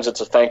sometimes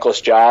it's a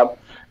thankless job,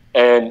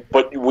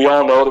 but we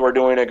all know that we're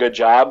doing a good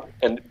job,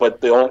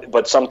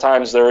 but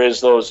sometimes there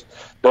is those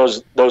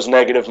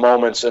negative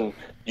moments, and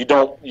you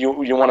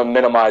want to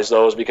minimize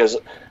those, because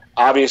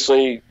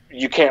obviously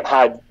you can't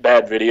hide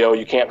bad video,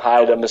 you can't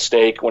hide a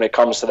mistake when it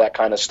comes to that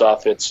kind of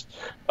stuff. It's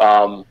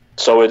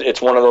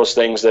it's one of those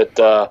things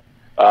that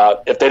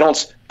if they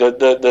don't,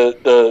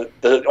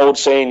 the old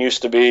saying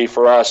used to be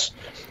for us,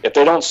 if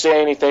they don't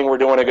say anything, we're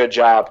doing a good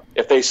job.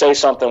 If they say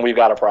something, we've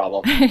got a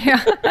problem.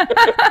 Yeah.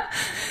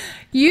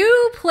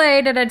 You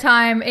played at a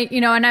time,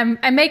 and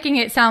I'm making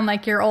it sound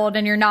like you're old,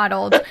 and you're not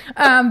old.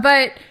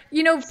 But,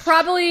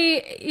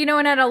 probably,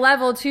 and at a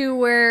level too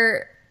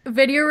where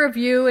video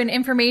review and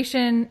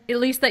information, at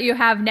least that you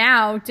have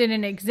now,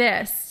 didn't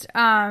exist.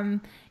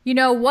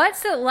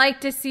 What's it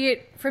like to see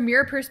it from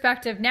your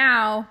perspective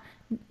now,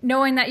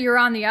 knowing that you're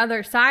on the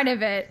other side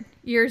of it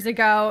years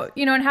ago,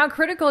 and how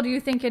critical do you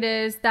think it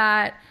is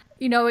that,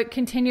 it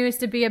continues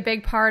to be a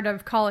big part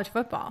of college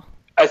football?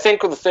 I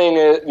think the thing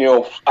is,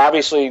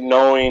 obviously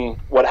knowing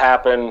what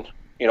happened,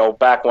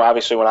 back when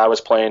I was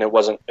playing, it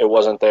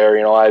wasn't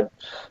there.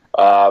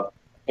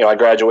 I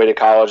graduated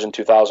college in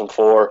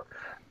 2004.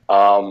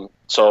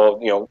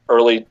 So,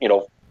 early,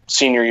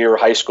 senior year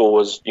of high school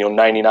was,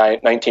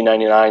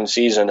 1999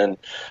 season. And,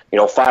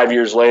 5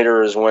 years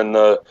later is when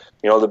the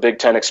Big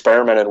Ten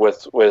experimented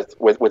with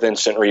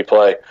instant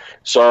replay.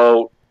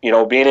 So,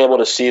 being able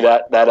to see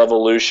that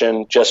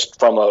evolution just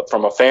from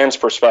a fan's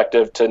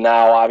perspective to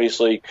now,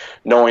 obviously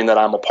knowing that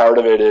I'm a part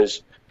of it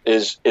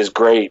is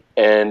great.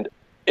 And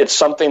it's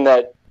something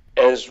that,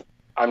 as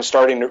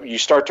you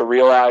start to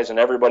realize, and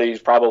everybody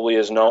probably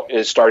is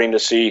starting to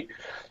see,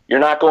 you're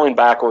not going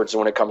backwards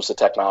when it comes to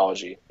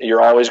technology.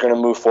 You're always going to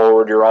move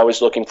forward. You're always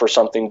looking for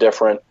something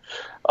different.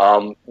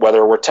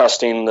 Whether we're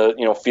testing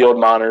the field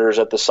monitors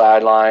at the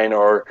sideline,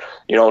 or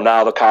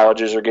now the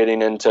colleges are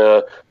getting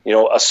into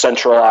a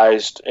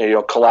centralized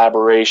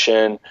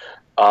collaboration,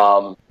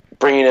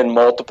 bringing in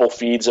multiple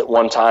feeds at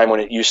one time when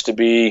it used to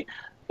be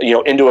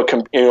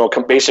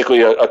into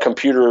basically a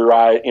computer,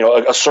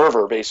 a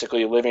server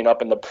basically living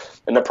up in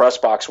the press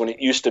box, when it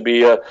used to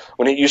be a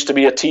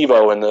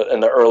TiVo in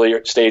the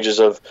earlier stages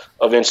of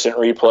instant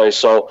replay.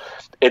 So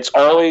it's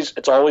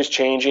always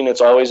changing, it's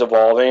always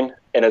evolving,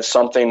 and it's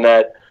something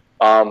that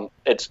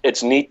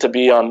it's neat to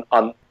be on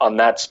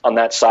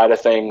that side of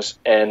things,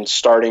 and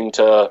starting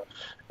to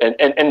and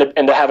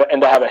to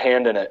have a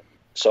hand in it.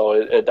 So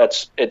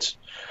it's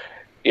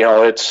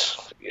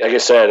like I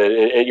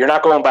said, you're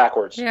not going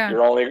backwards. Yeah.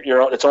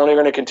 It's only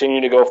going to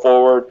continue to go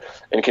forward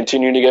and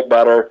continue to get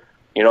better.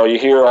 You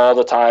hear all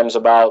the times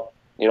about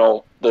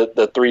the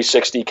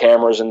 360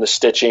 cameras and the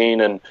stitching,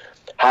 and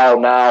how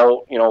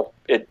now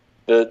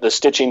the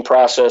stitching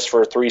process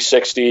for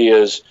 360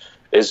 is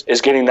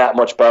getting that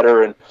much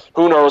better, and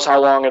who knows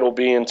how long it'll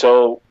be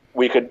until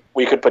we could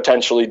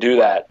potentially do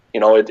that.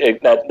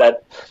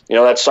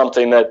 That's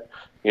something that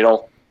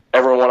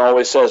everyone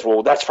always says,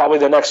 well, that's probably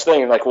the next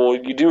thing. Like, well,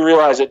 you do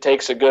realize it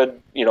takes a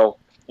good, you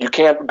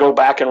can't go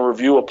back and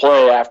review a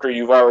play after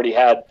you've already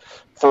had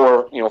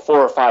four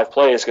or five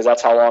plays, because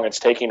that's how long it's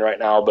taking right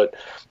now. But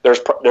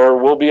there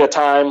will be a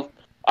time,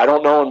 I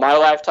don't know in my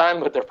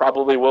lifetime, but there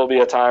probably will be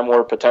a time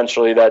where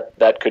potentially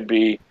that could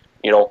be,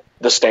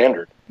 the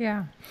standard.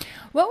 Yeah.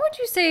 What would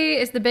you say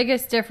is the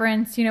biggest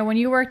difference, when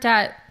you worked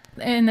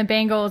in the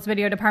Bengals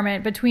video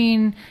department,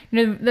 between,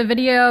 the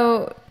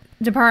video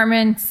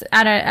departments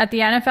at the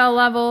NFL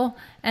level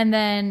and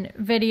then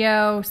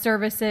video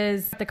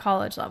services at the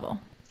college level?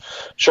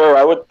 Sure.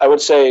 I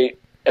would say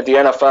at the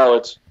NFL,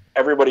 it's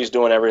everybody's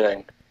doing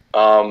everything.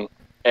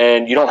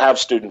 And you don't have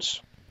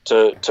students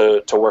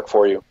to work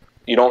for you.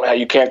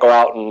 You can't go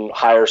out and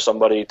hire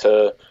somebody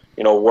to,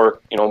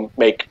 work,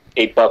 make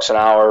 $8 an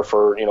hour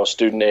for,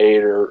 student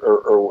aid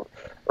or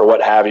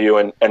what have you,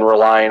 and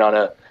relying on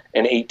an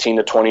 18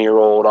 to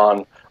 20-year-old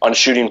on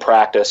shooting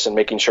practice and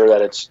making sure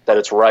that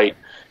it's right.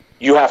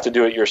 You have to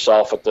do it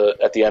yourself at the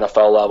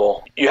NFL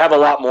level. You have a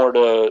lot more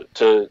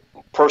to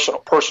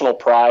personal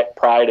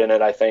pride in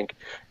it, I think.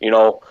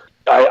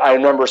 I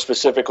remember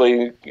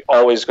specifically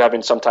always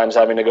sometimes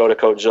having to go to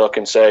Coach Zook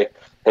and say,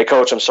 hey,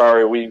 Coach, I'm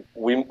sorry, we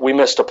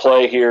missed a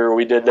play here,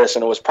 we did this,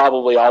 and it was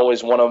probably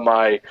always one of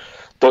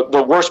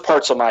the worst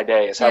parts of my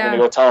day, is having to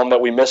go tell them that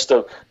we missed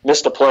a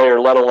play, or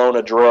let alone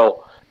a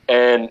drill.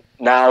 And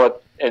now,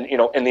 in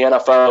the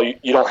NFL,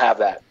 you don't have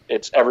that.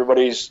 It's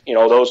everybody's,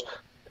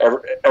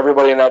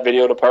 everybody in that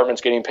video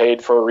department's getting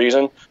paid for a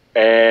reason,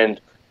 and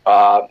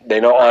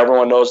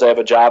everyone knows they have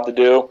a job to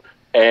do,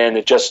 and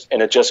it just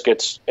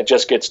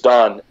gets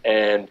done.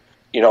 And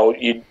you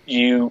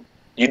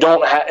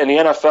don't have in the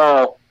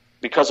NFL,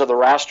 because of the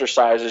roster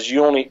sizes,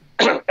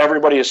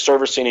 everybody is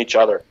servicing each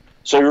other,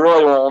 so you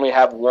really will only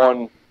have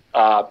one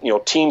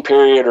team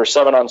period or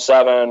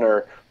 7-on-7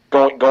 or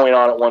going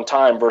on at one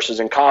time, versus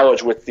in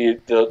college with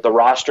the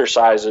roster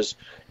sizes,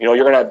 you're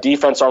going to have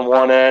defense on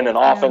one end and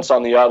offense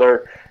on the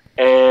other,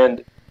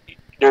 and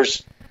you're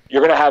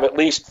going to have at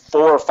least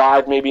 4 or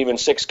 5, maybe even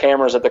 6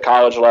 cameras at the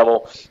college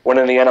level. When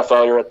in the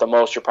NFL, you're at the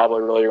most, you're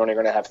probably really only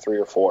going to have 3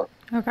 or 4.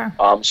 Okay.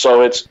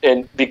 So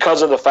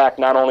because of the fact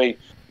not only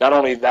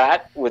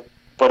that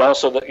but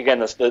also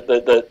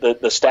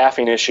the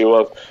staffing issue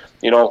of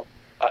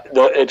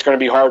it's going to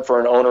be hard for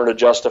an owner to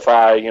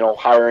justify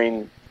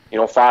hiring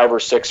 5 or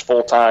 6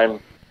 full-time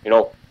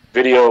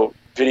video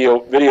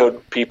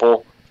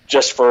people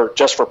just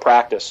for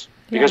practice,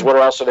 because what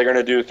else are they going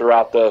to do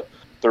throughout the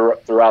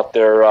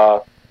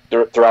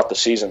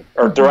season,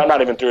 or throughout,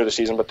 not even through the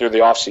season, but through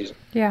the off season?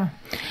 Yeah.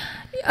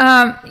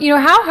 How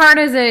hard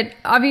is it?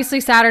 Obviously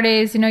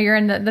Saturdays, you're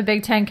in the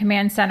Big Ten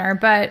Command Center,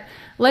 but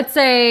let's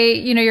say,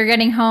 you're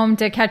getting home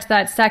to catch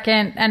that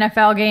second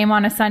NFL game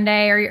on a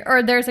Sunday,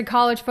 or there's a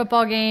college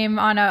football game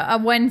on a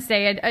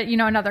Wednesday,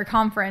 another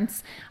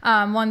conference,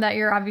 one that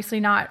you're obviously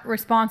not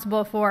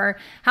responsible for.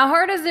 How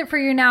hard is it for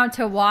you now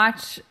to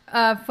watch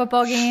a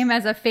football game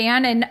as a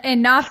fan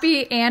and not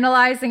be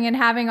analyzing and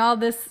having all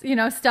this,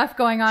 stuff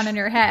going on in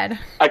your head?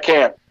 I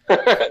can't.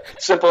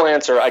 Simple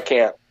answer, I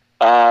can't.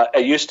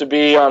 It used to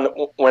be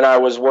when I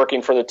was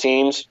working for the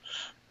teams.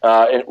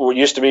 It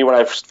used to be when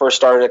I first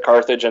started at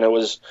Carthage, and it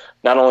was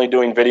not only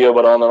doing video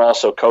but then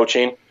also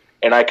coaching,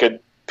 and I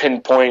could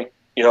pinpoint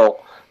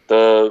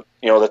the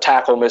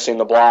tackle missing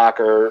the block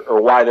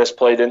or why this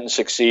play didn't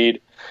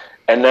succeed,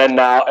 and then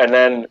now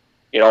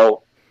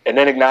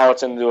now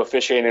it's into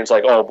officiating. And it's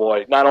like, oh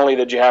boy, not only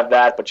did you have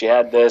that, but you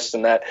had this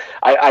and that.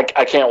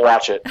 I can't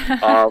watch it.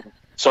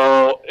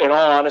 So in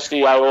all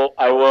honesty, I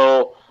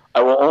will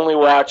only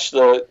watch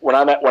when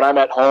I'm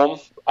at home.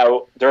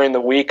 During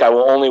the week, I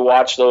will only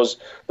watch those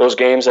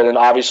games that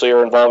obviously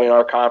are involving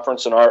our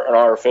conference and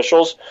our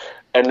officials,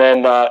 and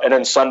then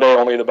Sunday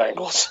only the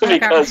Bengals,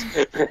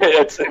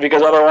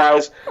 because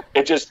otherwise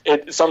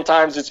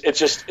sometimes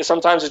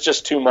it's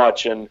just too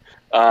much. And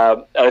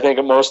I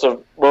think most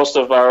of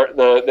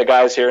the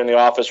guys here in the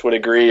office would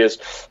agree is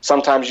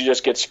sometimes you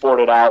just get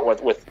sported out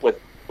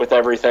with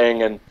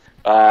everything. And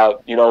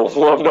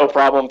we'll have no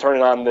problem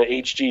turning on the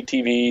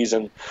HGTVs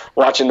and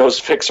watching those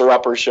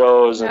fixer-upper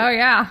shows.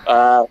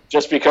 And,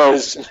 just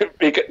because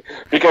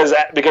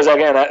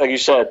again, like you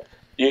said,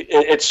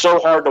 it's so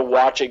hard to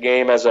watch a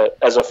game as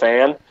a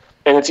fan,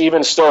 and it's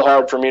even still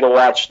hard for me to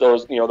watch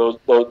those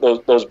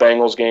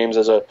Bengals games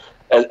as a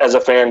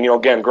fan.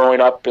 Again,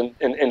 growing up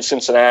in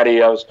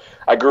Cincinnati,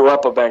 I grew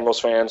up a Bengals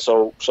fan,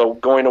 so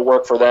going to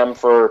work for them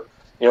for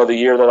the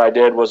year that I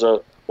did was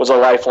a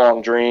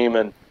lifelong dream.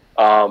 And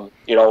you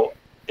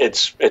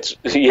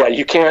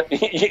can't.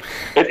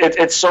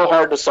 It's so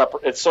hard to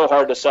separate. It's so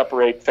hard to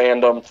separate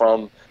fandom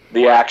from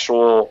the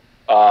actual,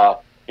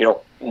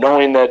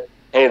 knowing that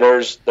hey,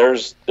 there's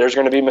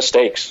going to be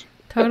mistakes.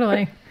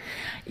 Totally.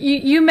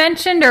 You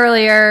mentioned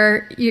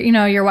earlier,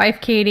 your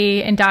wife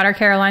Katie and daughter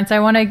Caroline. So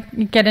I want to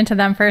get into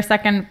them for a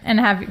second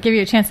and give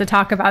you a chance to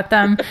talk about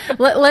them.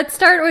 Let's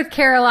start with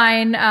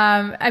Caroline.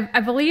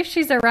 I believe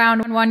she's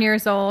around 1 year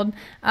old.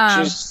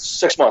 She's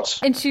 6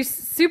 months, and she's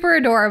super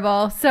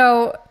adorable.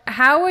 So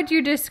how would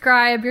you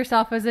describe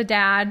yourself as a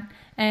dad,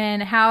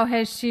 and how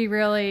has she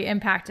really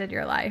impacted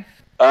your life?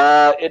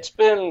 It's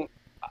been.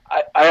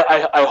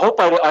 I hope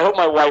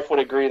my wife would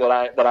agree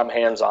that I'm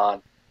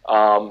hands-on.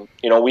 I'm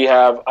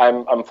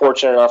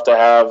fortunate enough to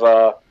have,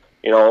 a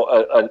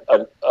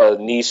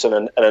niece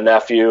and a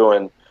nephew.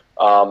 And,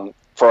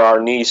 for our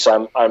niece,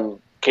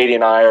 Katie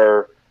and I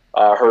are,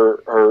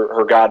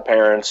 her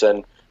godparents,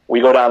 and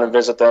we go down and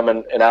visit them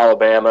in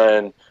Alabama.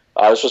 And,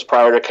 this was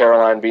prior to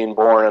Caroline being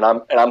born, and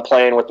I'm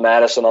playing with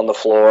Madison on the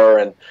floor,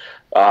 and,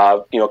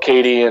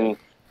 Katie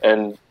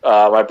and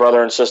my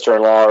brother and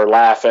sister-in-law are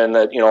laughing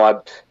that,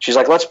 she's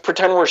like, let's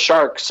pretend we're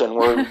sharks, and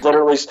we're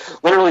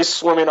literally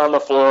swimming on the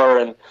floor,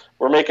 and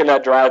we're making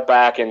that drive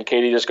back. And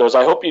Katie just goes,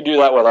 I hope you do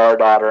that with our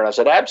daughter. And I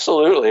said,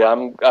 absolutely.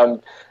 I'm gonna,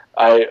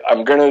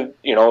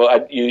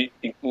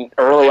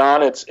 early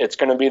on, it's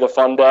gonna be the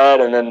fun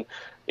dad. And then,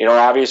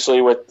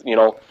 obviously with,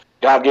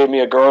 God gave me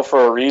a girl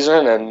for a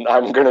reason, and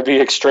I'm gonna be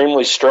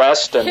extremely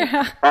stressed and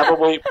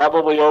probably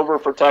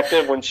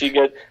overprotective when she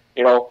get,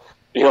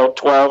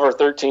 12 or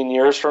 13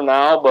 years from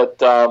now. But,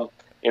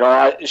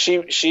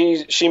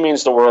 she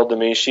means the world to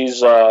me.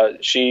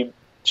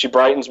 She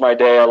brightens my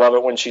day. I love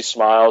it when she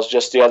smiles.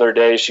 Just the other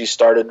day, she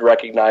started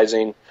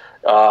recognizing,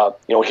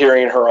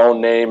 hearing her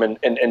own name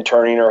and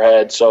turning her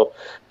head. So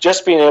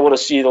just being able to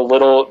see the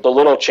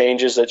little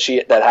changes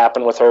that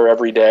happen with her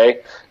every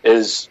day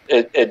it's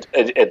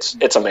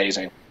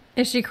amazing.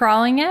 Is she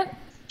crawling yet?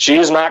 She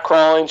is not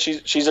crawling.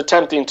 She's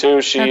attempting to.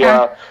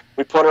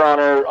 We put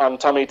her on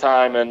tummy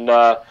time, and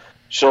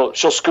she'll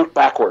scoot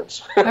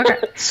backwards. Okay.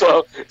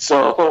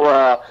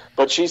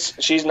 But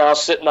she's now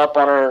sitting up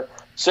on.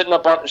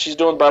 She's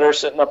doing better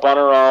sitting up on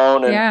her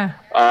own, and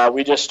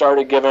we just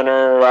started giving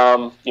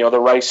her, the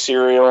rice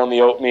cereal and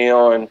the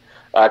oatmeal, and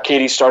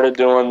Katie started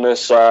doing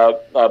this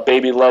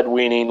baby-led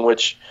weaning,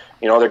 which,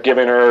 they're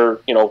giving her,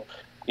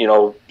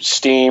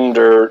 steamed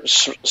or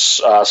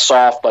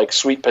soft, like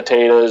sweet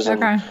potatoes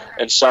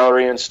and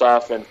celery and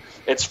stuff. And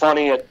it's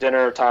funny, at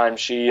dinner time,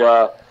 she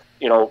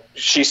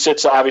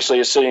sits, obviously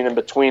is sitting in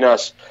between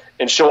us,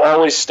 and she'll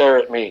always stare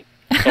at me.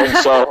 And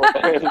so,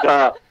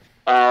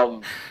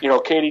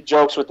 Katie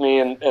jokes with me,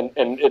 and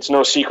it's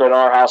no secret in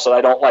our house that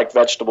I don't like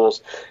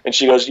vegetables. And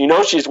she goes,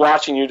 she's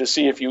watching you to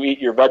see if you eat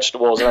your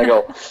vegetables. And I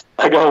go,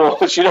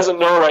 well, she doesn't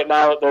know right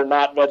now that they're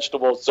not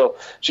vegetables. So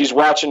she's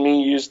watching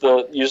me use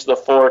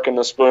the fork and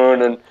the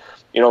spoon, and,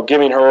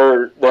 giving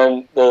her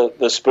then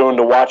the spoon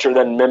to watch her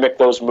then mimic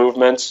those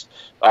movements.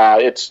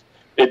 It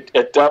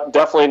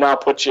definitely now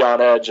puts you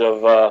on edge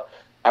of,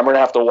 I'm going to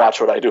have to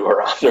watch what I do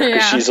around her,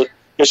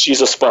 because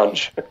she's a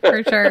sponge.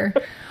 For sure.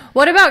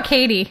 What about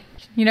Katie?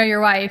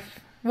 Your wife.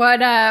 What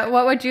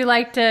would you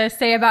like to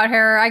say about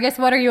her? I guess,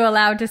 what are you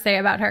allowed to say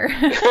about her?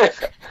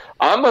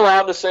 I'm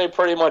allowed to say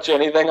pretty much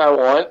anything I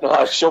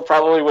want. She'll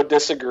probably would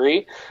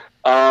disagree.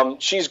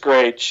 She's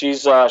great.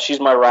 She's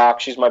my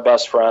rock. She's my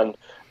best friend.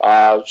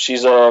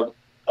 She's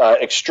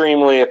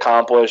extremely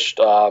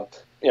accomplished.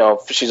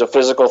 She's a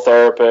physical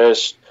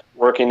therapist,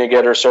 working to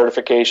get her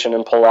certification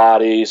in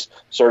Pilates,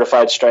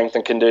 certified strength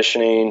and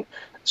conditioning,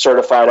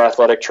 certified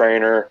athletic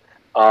trainer.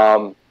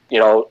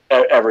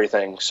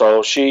 Everything.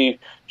 So she,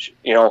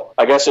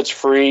 I guess it's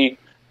free.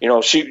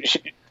 She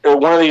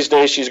one of these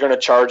days she's going to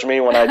charge me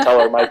when I tell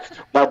her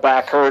my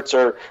back hurts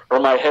or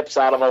my hips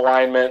out of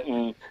alignment,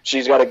 and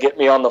she's got to get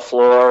me on the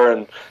floor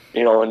and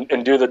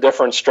do the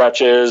different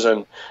stretches.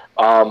 And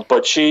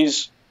but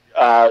she's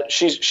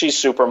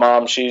super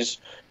mom. She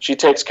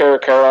takes care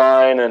of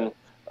Caroline and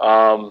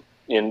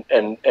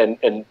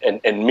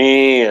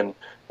me, and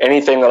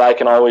anything that I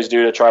can always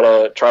do to try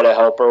to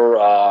help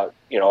her.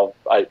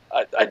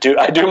 I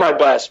do my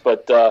best,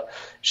 but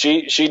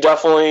she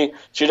definitely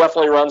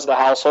runs the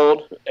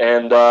household,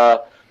 and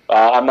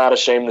I'm not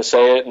ashamed to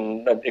say it,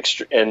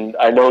 and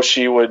I know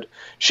she would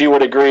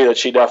agree that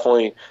she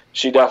definitely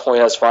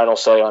has final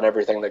say on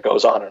everything that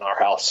goes on in our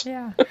house.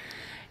 Yeah.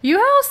 You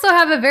also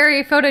have a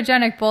very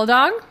photogenic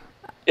bulldog.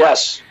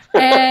 Yes.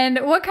 And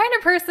what kind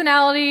of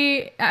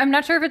personality, I'm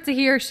not sure if it's a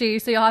he or she,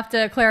 so you'll have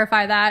to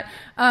clarify that,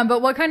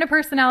 but what kind of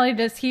personality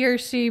does he or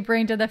she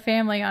bring to the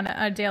family on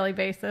a daily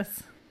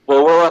basis?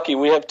 Well, we're lucky.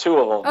 We have two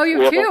of them. Oh,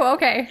 you have two?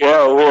 Okay.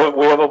 Yeah,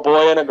 we have a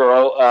boy and a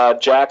girl,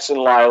 Jax and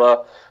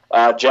Lila.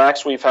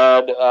 Jax we've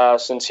had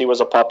since he was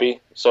a puppy,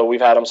 so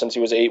we've had him since he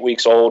was 8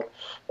 weeks old.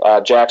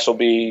 Jax will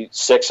be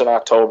 6 in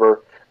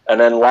October. And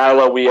then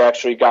Lila we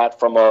actually got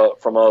from a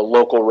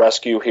local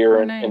rescue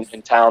here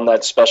in town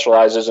that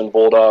specializes in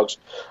bulldogs.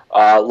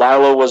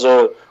 Lila was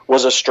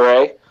a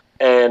stray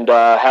and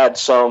had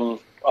some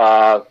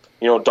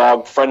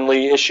dog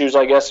friendly issues,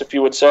 I guess, if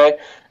you would say.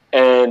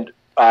 And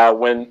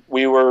when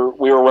we were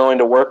willing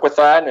to work with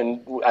that, and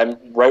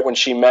right when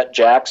she met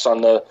Jax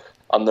on the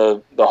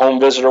home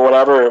visit or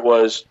whatever, it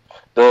was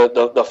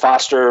the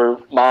foster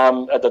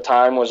mom at the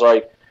time was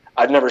like,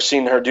 I've never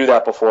seen her do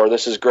that before.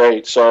 This is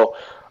great. So.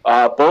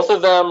 Both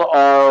of them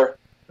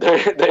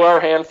they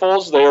are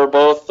handfuls. They are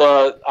both,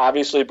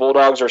 obviously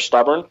bulldogs are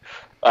stubborn.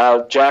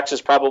 Jax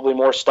is probably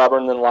more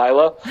stubborn than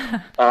Lila.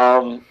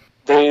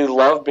 They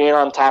love being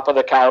on top of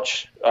the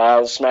couch,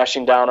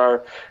 smashing down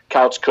our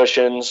couch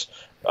cushions.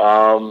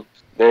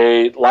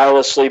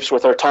 Lila sleeps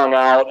with her tongue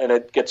out and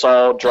it gets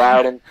all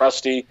dried and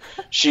crusty.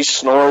 She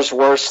snores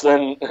worse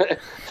than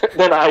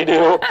I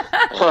do.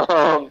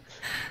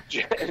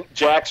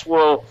 Jax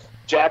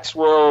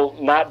will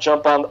not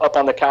jump up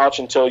on the couch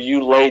until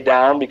you lay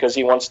down because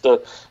he wants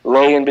to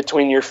lay in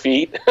between your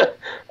feet.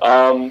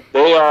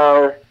 They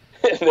are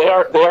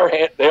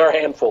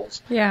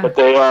handfuls. Yeah. But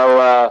they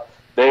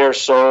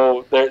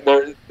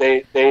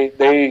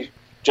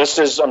just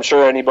as I'm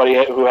sure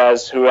anybody who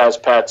has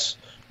pets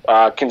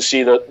can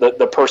see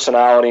the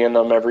personality in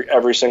them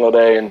every single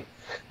day, and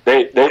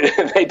they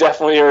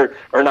definitely are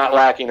not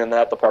lacking in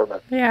that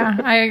department. Yeah,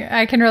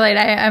 I can relate.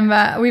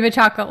 We have a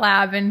chocolate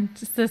lab, and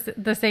just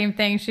the same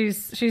thing.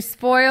 She's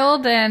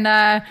spoiled,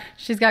 and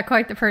she's got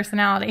quite the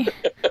personality.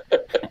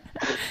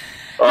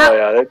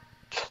 Yeah,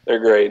 they're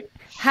great.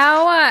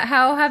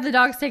 How have the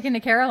dogs taken to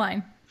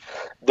Caroline?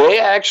 They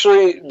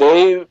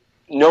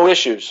no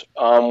issues.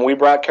 We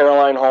brought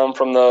Caroline home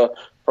from the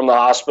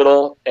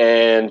hospital,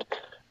 and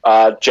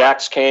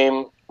Jax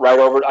came right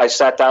over. I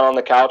sat down on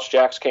the couch.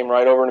 Jax came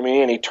right over to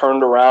me, and he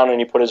turned around and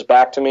he put his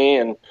back to me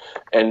and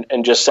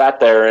just sat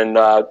there. And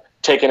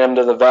taking him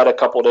to the vet a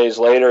couple days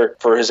later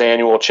for his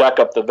annual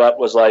checkup, the vet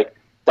was like,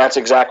 "That's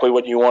exactly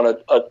what you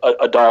want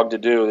a dog to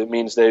do. It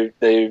means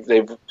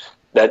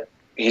that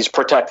he's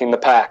protecting the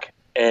pack."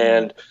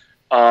 And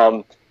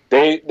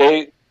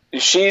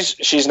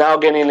she's now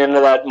getting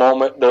into that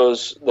moment,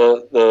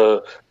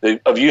 the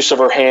use of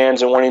her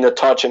hands and wanting to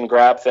touch and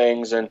grab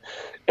things. And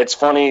it's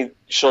funny,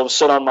 she'll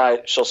sit on my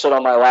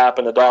lap,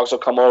 and the dogs will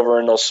come over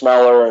and they'll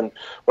smell her, and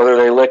whether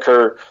they lick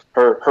her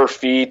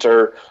feet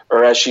or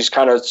as she's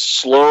kind of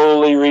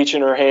slowly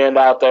reaching her hand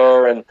out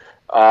there, and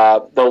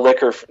they'll lick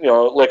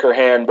her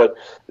hand. But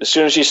as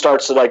soon as she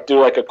starts to like do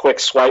like a quick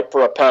swipe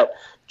for a pet,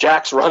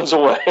 Jax runs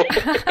away.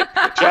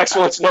 Jax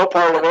wants no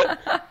part of it,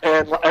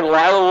 and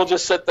Lila will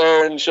just sit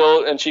there and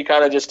she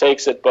kind of just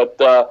takes it. But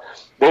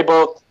they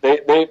both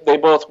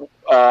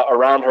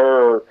around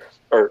her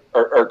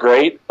are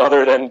great.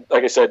 Other than,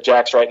 like I said,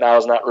 Jax right now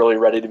is not really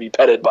ready to be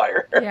petted by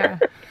her. Yeah.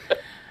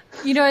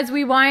 As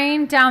we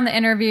wind down the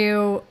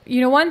interview,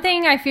 one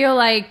thing I feel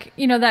like,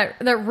 that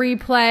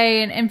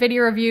replay and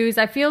video reviews,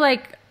 I feel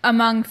like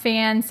among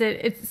fans,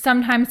 it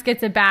sometimes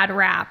gets a bad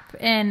rap.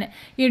 And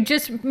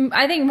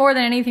I think more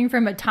than anything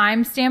from a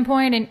time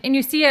standpoint, and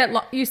you see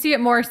it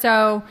more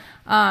so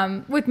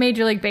with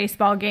Major League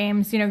Baseball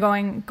games,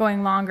 going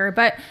longer.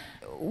 But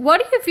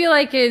what do you feel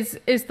like is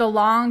the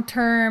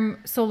long-term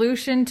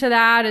solution to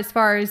that as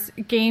far as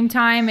game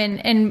time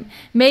and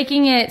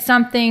making it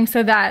something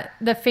so that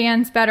the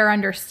fans better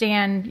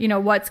understand,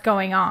 what's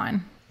going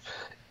on?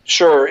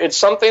 Sure. It's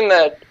something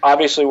that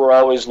obviously we're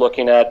always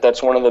looking at.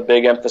 That's one of the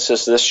big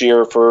emphasis this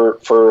year for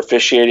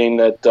officiating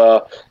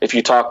that if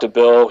you talk to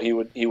Bill,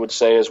 he would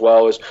say as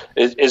well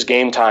is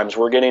game times.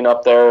 We're getting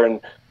up there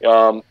and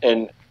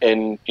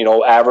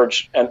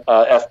average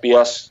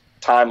FBS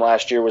time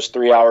last year was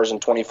 3 hours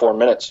and 24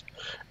 minutes.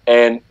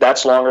 And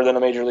that's longer than a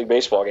Major League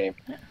Baseball game.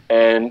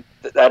 And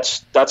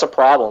that's a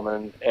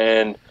problem.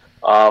 And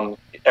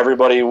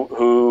everybody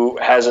who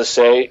has a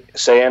say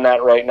in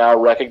that right now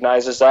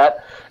recognizes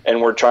that. And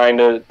they're trying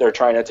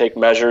to take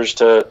measures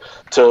to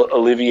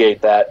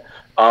alleviate that.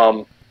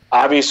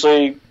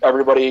 Obviously,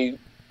 everybody,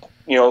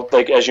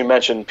 like as you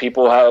mentioned,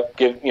 people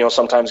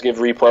sometimes give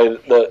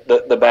replay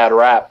the bad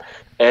rap.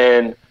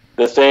 And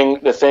the thing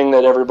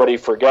that everybody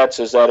forgets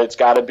is that it's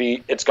got to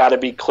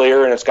be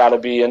clear and it's got to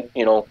be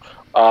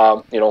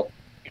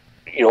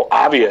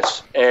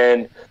obvious.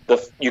 And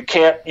you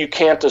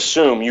can't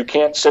assume. You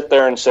can't sit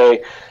there and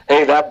say,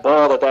 hey, that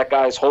ball that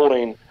guy's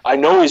holding, I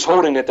know he's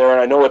holding it there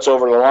and I know it's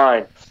over the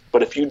line.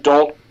 But if you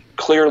don't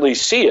clearly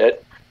see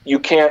it, you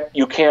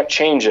can't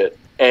change it.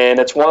 And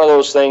it's one of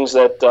those things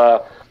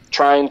that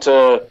trying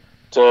to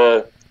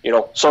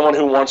someone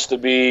who wants to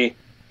be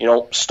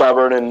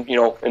stubborn and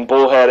and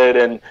bullheaded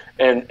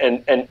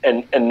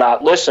and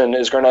not listen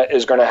is gonna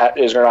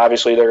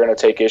obviously they're gonna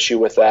take issue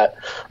with that.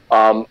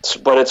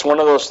 But it's one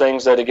of those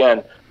things that,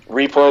 again,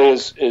 replay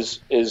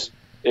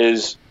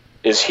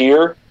is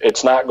here.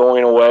 It's not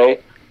going away.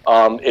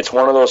 It's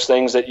one of those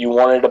things that you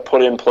wanted to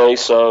put in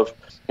place of,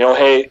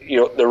 hey,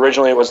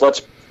 originally it was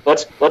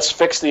let's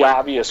fix the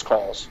obvious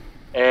calls.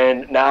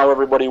 And now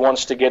everybody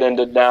wants to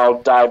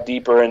dive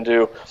deeper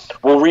into,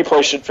 well,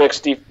 replay should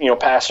fix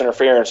pass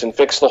interference and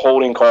fix the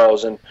holding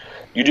calls. And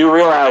you do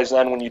realize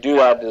then when you do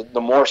that,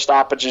 the more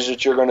stoppages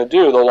that you're going to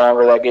do, the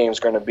longer that game's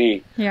going to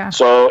be. Yeah.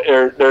 So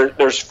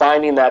there's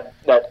finding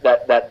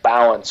that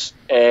balance.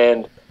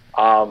 And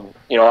all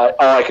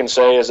I can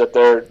say is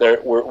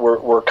that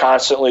we're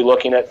constantly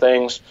looking at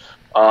things.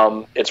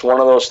 It's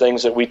one of those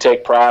things that we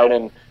take pride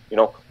in.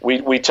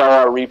 We tell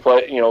our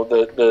replay,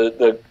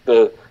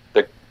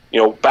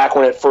 back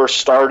when it first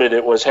started,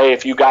 it was, hey,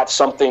 if you got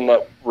something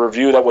that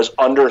was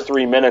under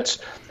 3 minutes,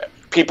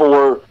 people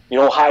were,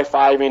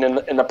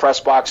 high-fiving in the press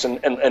box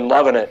and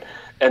loving it.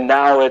 And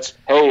now it's,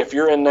 hey, if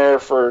you're in there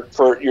for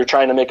you're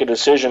trying to make a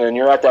decision and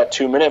you're at that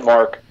 2-minute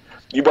mark,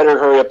 you better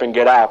hurry up and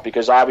get out,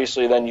 because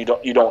obviously then you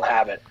don't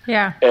have it.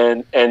 Yeah.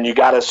 And you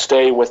got to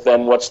stay with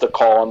then what's the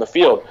call on the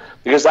field,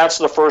 because that's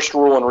the first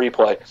rule in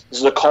replay.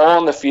 Is the call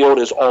on the field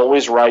is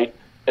always right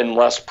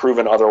unless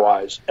proven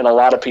otherwise. And a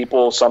lot of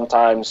people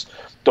sometimes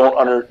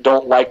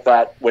don't like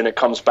that when it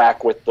comes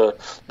back with the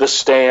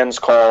stands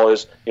call.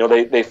 Is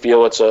they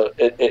feel it's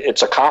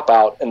a cop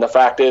out. And the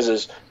fact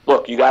is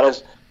look, you gotta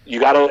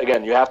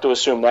again, you have to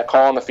assume that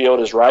call on the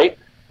field is right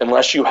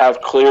unless you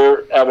have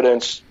clear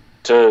evidence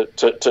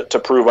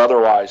to prove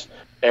otherwise.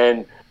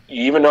 And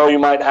even though you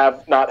might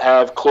not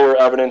have clear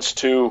evidence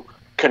to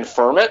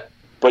confirm it,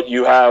 but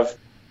you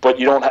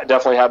don't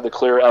definitely have the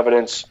clear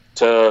evidence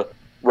to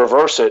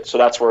reverse it. So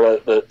that's where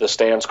the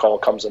stands call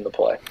comes into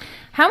play.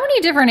 How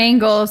many different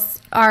angles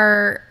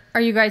are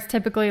you guys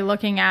typically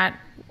looking at,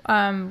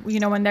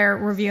 when they're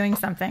reviewing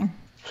something?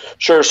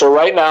 Sure. So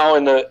right now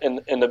in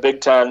the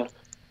Big Ten,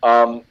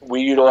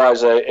 we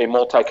utilize a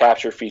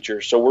multi-capture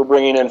feature. So we're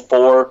bringing in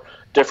 4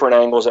 different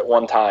angles at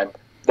one time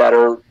that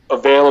are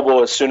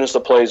available as soon as the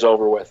play is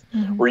over with.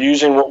 Mm-hmm. We're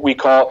using what we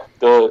call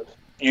the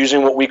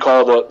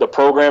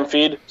program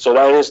feed. So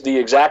that is the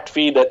exact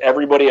feed that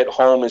everybody at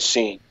home is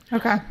seeing.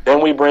 Okay.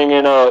 Then we bring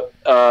in a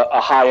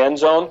high end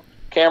zone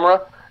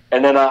camera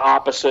and then an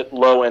opposite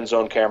low end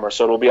zone camera.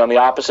 So it'll be on the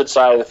opposite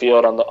side of the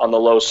field on the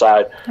low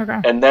side.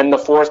 Okay. And then the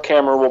 4th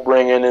camera we'll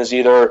bring in is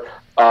either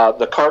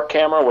the cart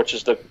camera, which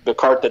is the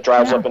cart that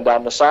drives up and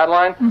down the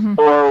sideline, mm-hmm.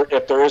 or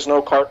if there is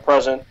no cart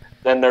present,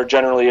 then there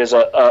generally is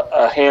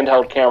a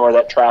handheld camera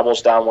that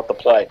travels down with the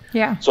play.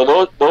 Yeah.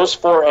 So those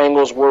 4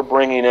 angles we're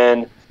bringing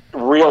in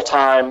real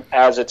time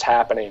as it's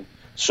happening.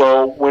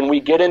 So when we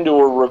get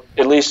into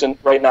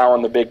right now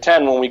in the Big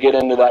Ten, when we get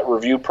into that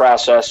review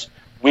process,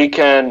 we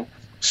can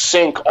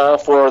sync all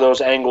 4 of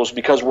those angles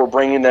because we're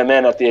bringing them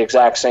in at the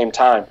exact same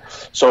time.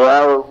 So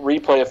our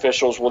replay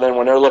officials will then,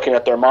 when they're looking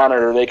at their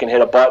monitor, they can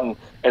hit a button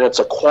and it's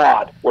a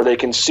quad where they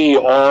can see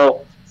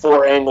all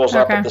 4 angles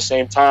up at the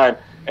same time.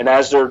 And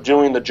as they're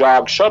doing the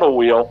jog shuttle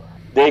wheel,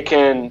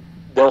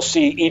 they'll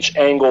see each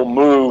angle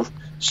move,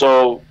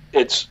 so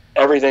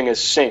everything is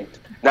synced.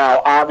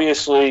 Now,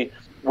 obviously,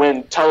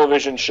 when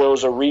television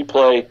shows a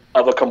replay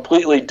of a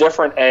completely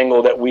different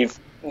angle that we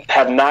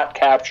have not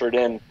captured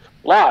in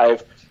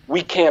live,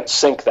 we can't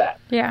sync that.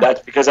 Yeah.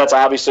 That's because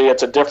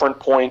it's a different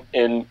point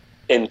in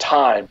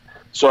time.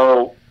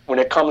 So when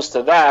it comes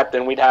to that,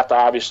 then we'd have to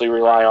obviously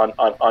rely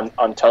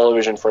on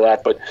television for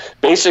that. But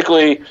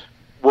basically,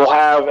 we'll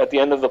have, at the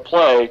end of the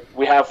play,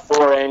 we have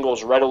 4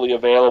 angles readily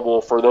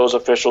available for those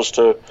officials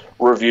to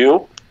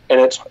review. And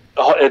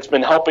it's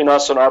been helping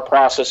us in our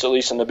process, at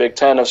least in the Big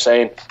Ten, of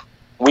saying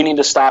we need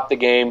to stop the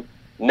game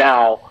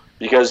now,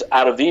 because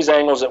out of these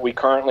angles that we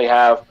currently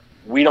have,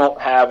 we don't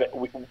have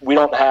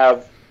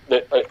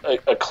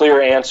a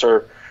clear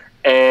answer.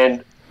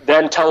 And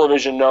then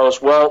television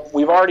knows, well,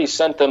 we've already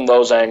sent them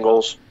those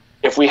angles.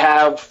 If we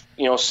have,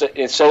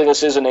 say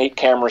this is an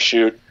 8-camera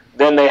shoot,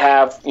 then they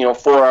have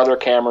 4 other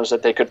cameras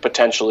that they could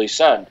potentially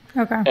send.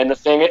 Okay. And the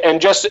thing, and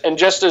just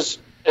as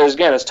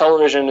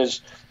television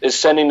is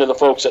sending to the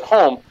folks at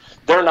home,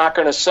 they're not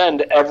going to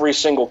send every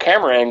single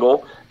camera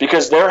angle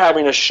because they're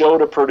having a show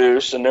to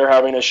produce, and they're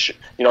having it's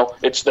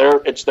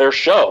their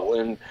show.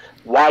 And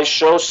why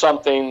show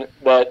something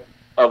that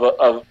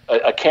of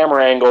a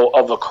camera angle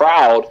of the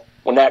crowd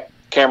when that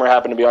camera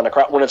happened to be on the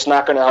crowd, when it's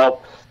not going to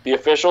help the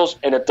officials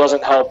and it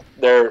doesn't help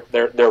their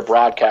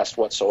broadcast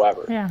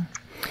whatsoever. Yeah.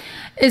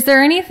 Is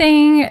there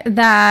anything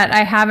that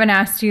I haven't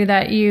asked you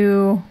that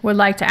you would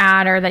like to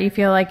add, or that you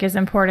feel like is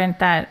important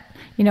that,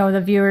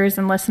 the viewers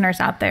and listeners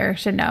out there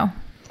should know?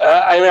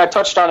 I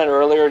touched on it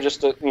earlier,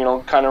 just a,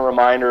 kind of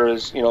reminder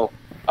is,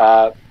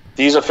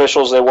 these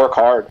officials, they work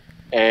hard,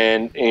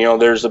 and,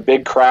 there's a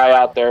big cry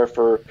out there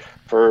for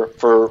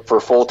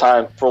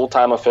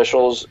full-time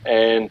officials.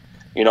 And,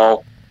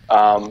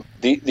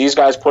 these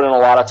guys put in a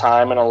lot of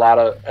time and a lot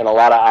of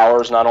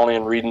hours, not only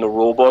in reading the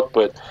rule book,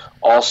 but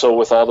also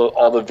with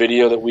all the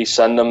video that we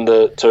send them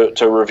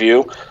to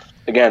review.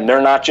 Again,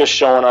 they're not just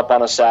showing up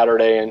on a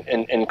Saturday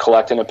and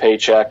collecting a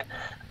paycheck.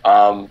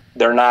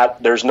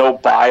 There's no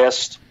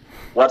bias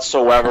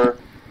whatsoever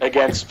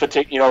against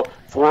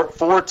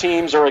for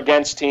teams or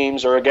against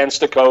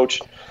a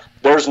coach.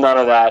 There's none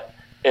of that.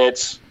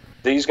 It's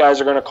these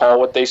guys are going to call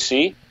what they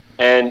see,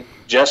 and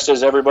just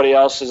as everybody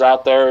else is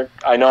out there,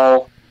 I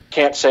know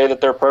can't say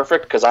that they're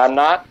perfect because I'm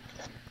not.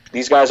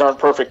 These guys aren't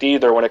perfect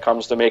either when it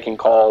comes to making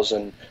calls,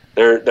 and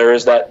there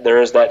is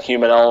that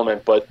human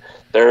element, but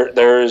they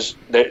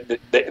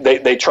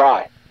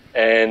try,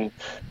 and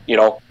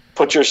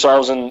put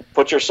yourselves in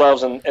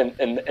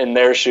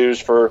their shoes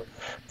for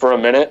a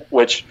minute,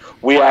 which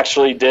we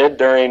actually did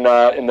during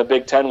in the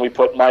Big Ten. We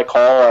put Mike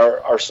Hall,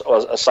 our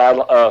side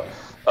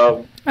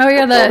for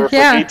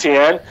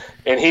BTN,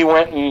 and he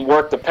went and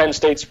worked the Penn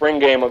State spring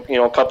game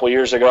a couple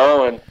years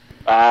ago, and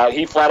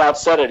he flat out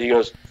said it. He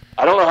goes,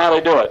 I don't know how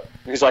they do it.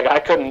 He's like,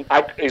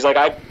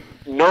 I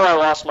know I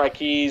lost my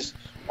keys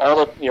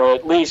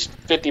at least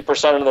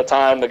 50% of the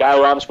time. The guy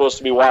who I'm supposed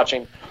to be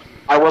watching,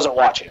 I wasn't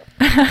watching him.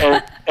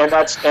 and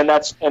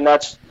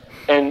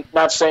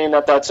not saying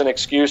that that's an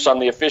excuse on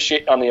the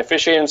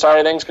officiating side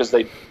of things, because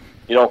they,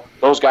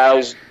 those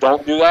guys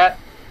don't do that,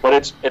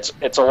 but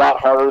it's a lot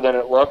harder than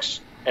it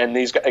looks. And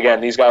these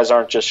guys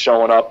aren't just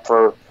showing up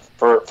for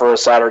a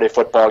Saturday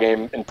football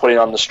game and putting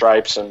on the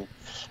stripes and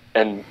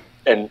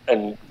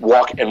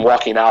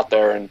walking out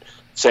there and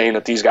saying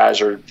that these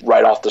guys are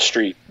right off the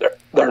street.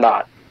 They're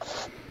not.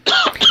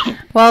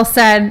 Well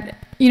said.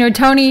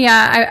 Tony,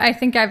 I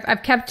think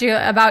I've kept you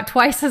about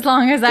twice as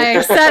long as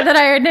I said that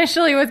I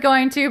initially was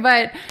going to,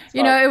 but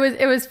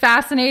it was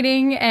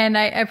fascinating, and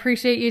I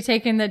appreciate you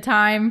taking the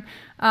time.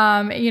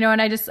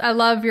 And I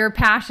love your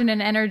passion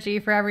and energy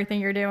for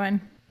everything you're doing.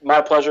 My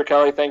pleasure,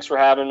 Kelly. Thanks for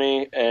having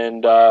me,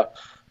 and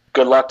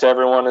good luck to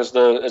everyone as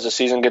the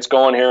season gets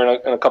going here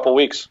in a couple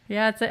weeks.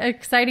 Yeah, it's an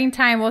exciting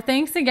time. Well,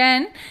 thanks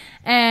again.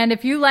 And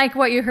if you like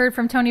what you heard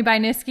from Tony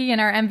Buyniski in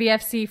our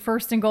MVFC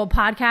First and Goal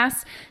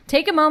podcast,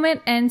 take a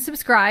moment and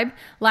subscribe.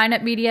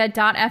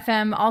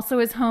 LineUpMedia.fm also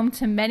is home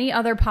to many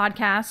other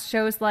podcasts,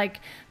 shows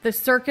like The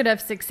Circuit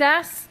of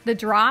Success, The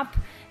Drop,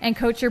 and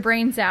Coach Your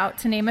Brains Out,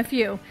 to name a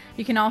few.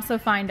 You can also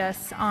find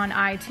us on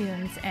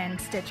iTunes and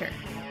Stitcher.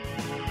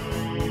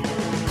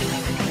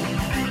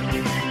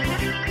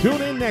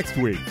 Tune in next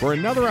week for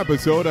another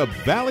episode of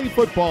Valley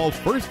Football's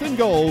First and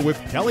Goal with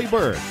Kelly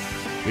Bird,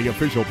 the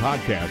official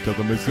podcast of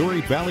the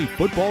Missouri Valley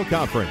Football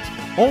Conference,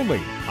 only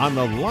on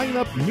the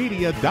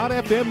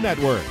LineUpMedia.fm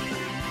network.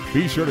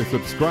 Be sure to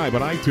subscribe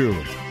on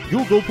iTunes,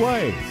 Google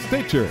Play,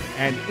 Stitcher,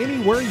 and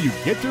anywhere you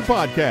get your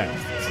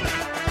podcasts.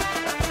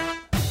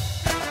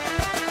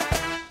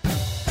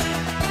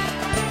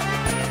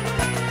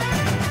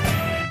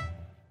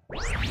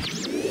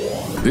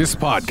 This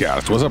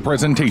podcast was a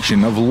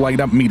presentation of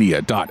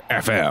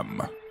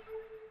LineUpMedia.fm.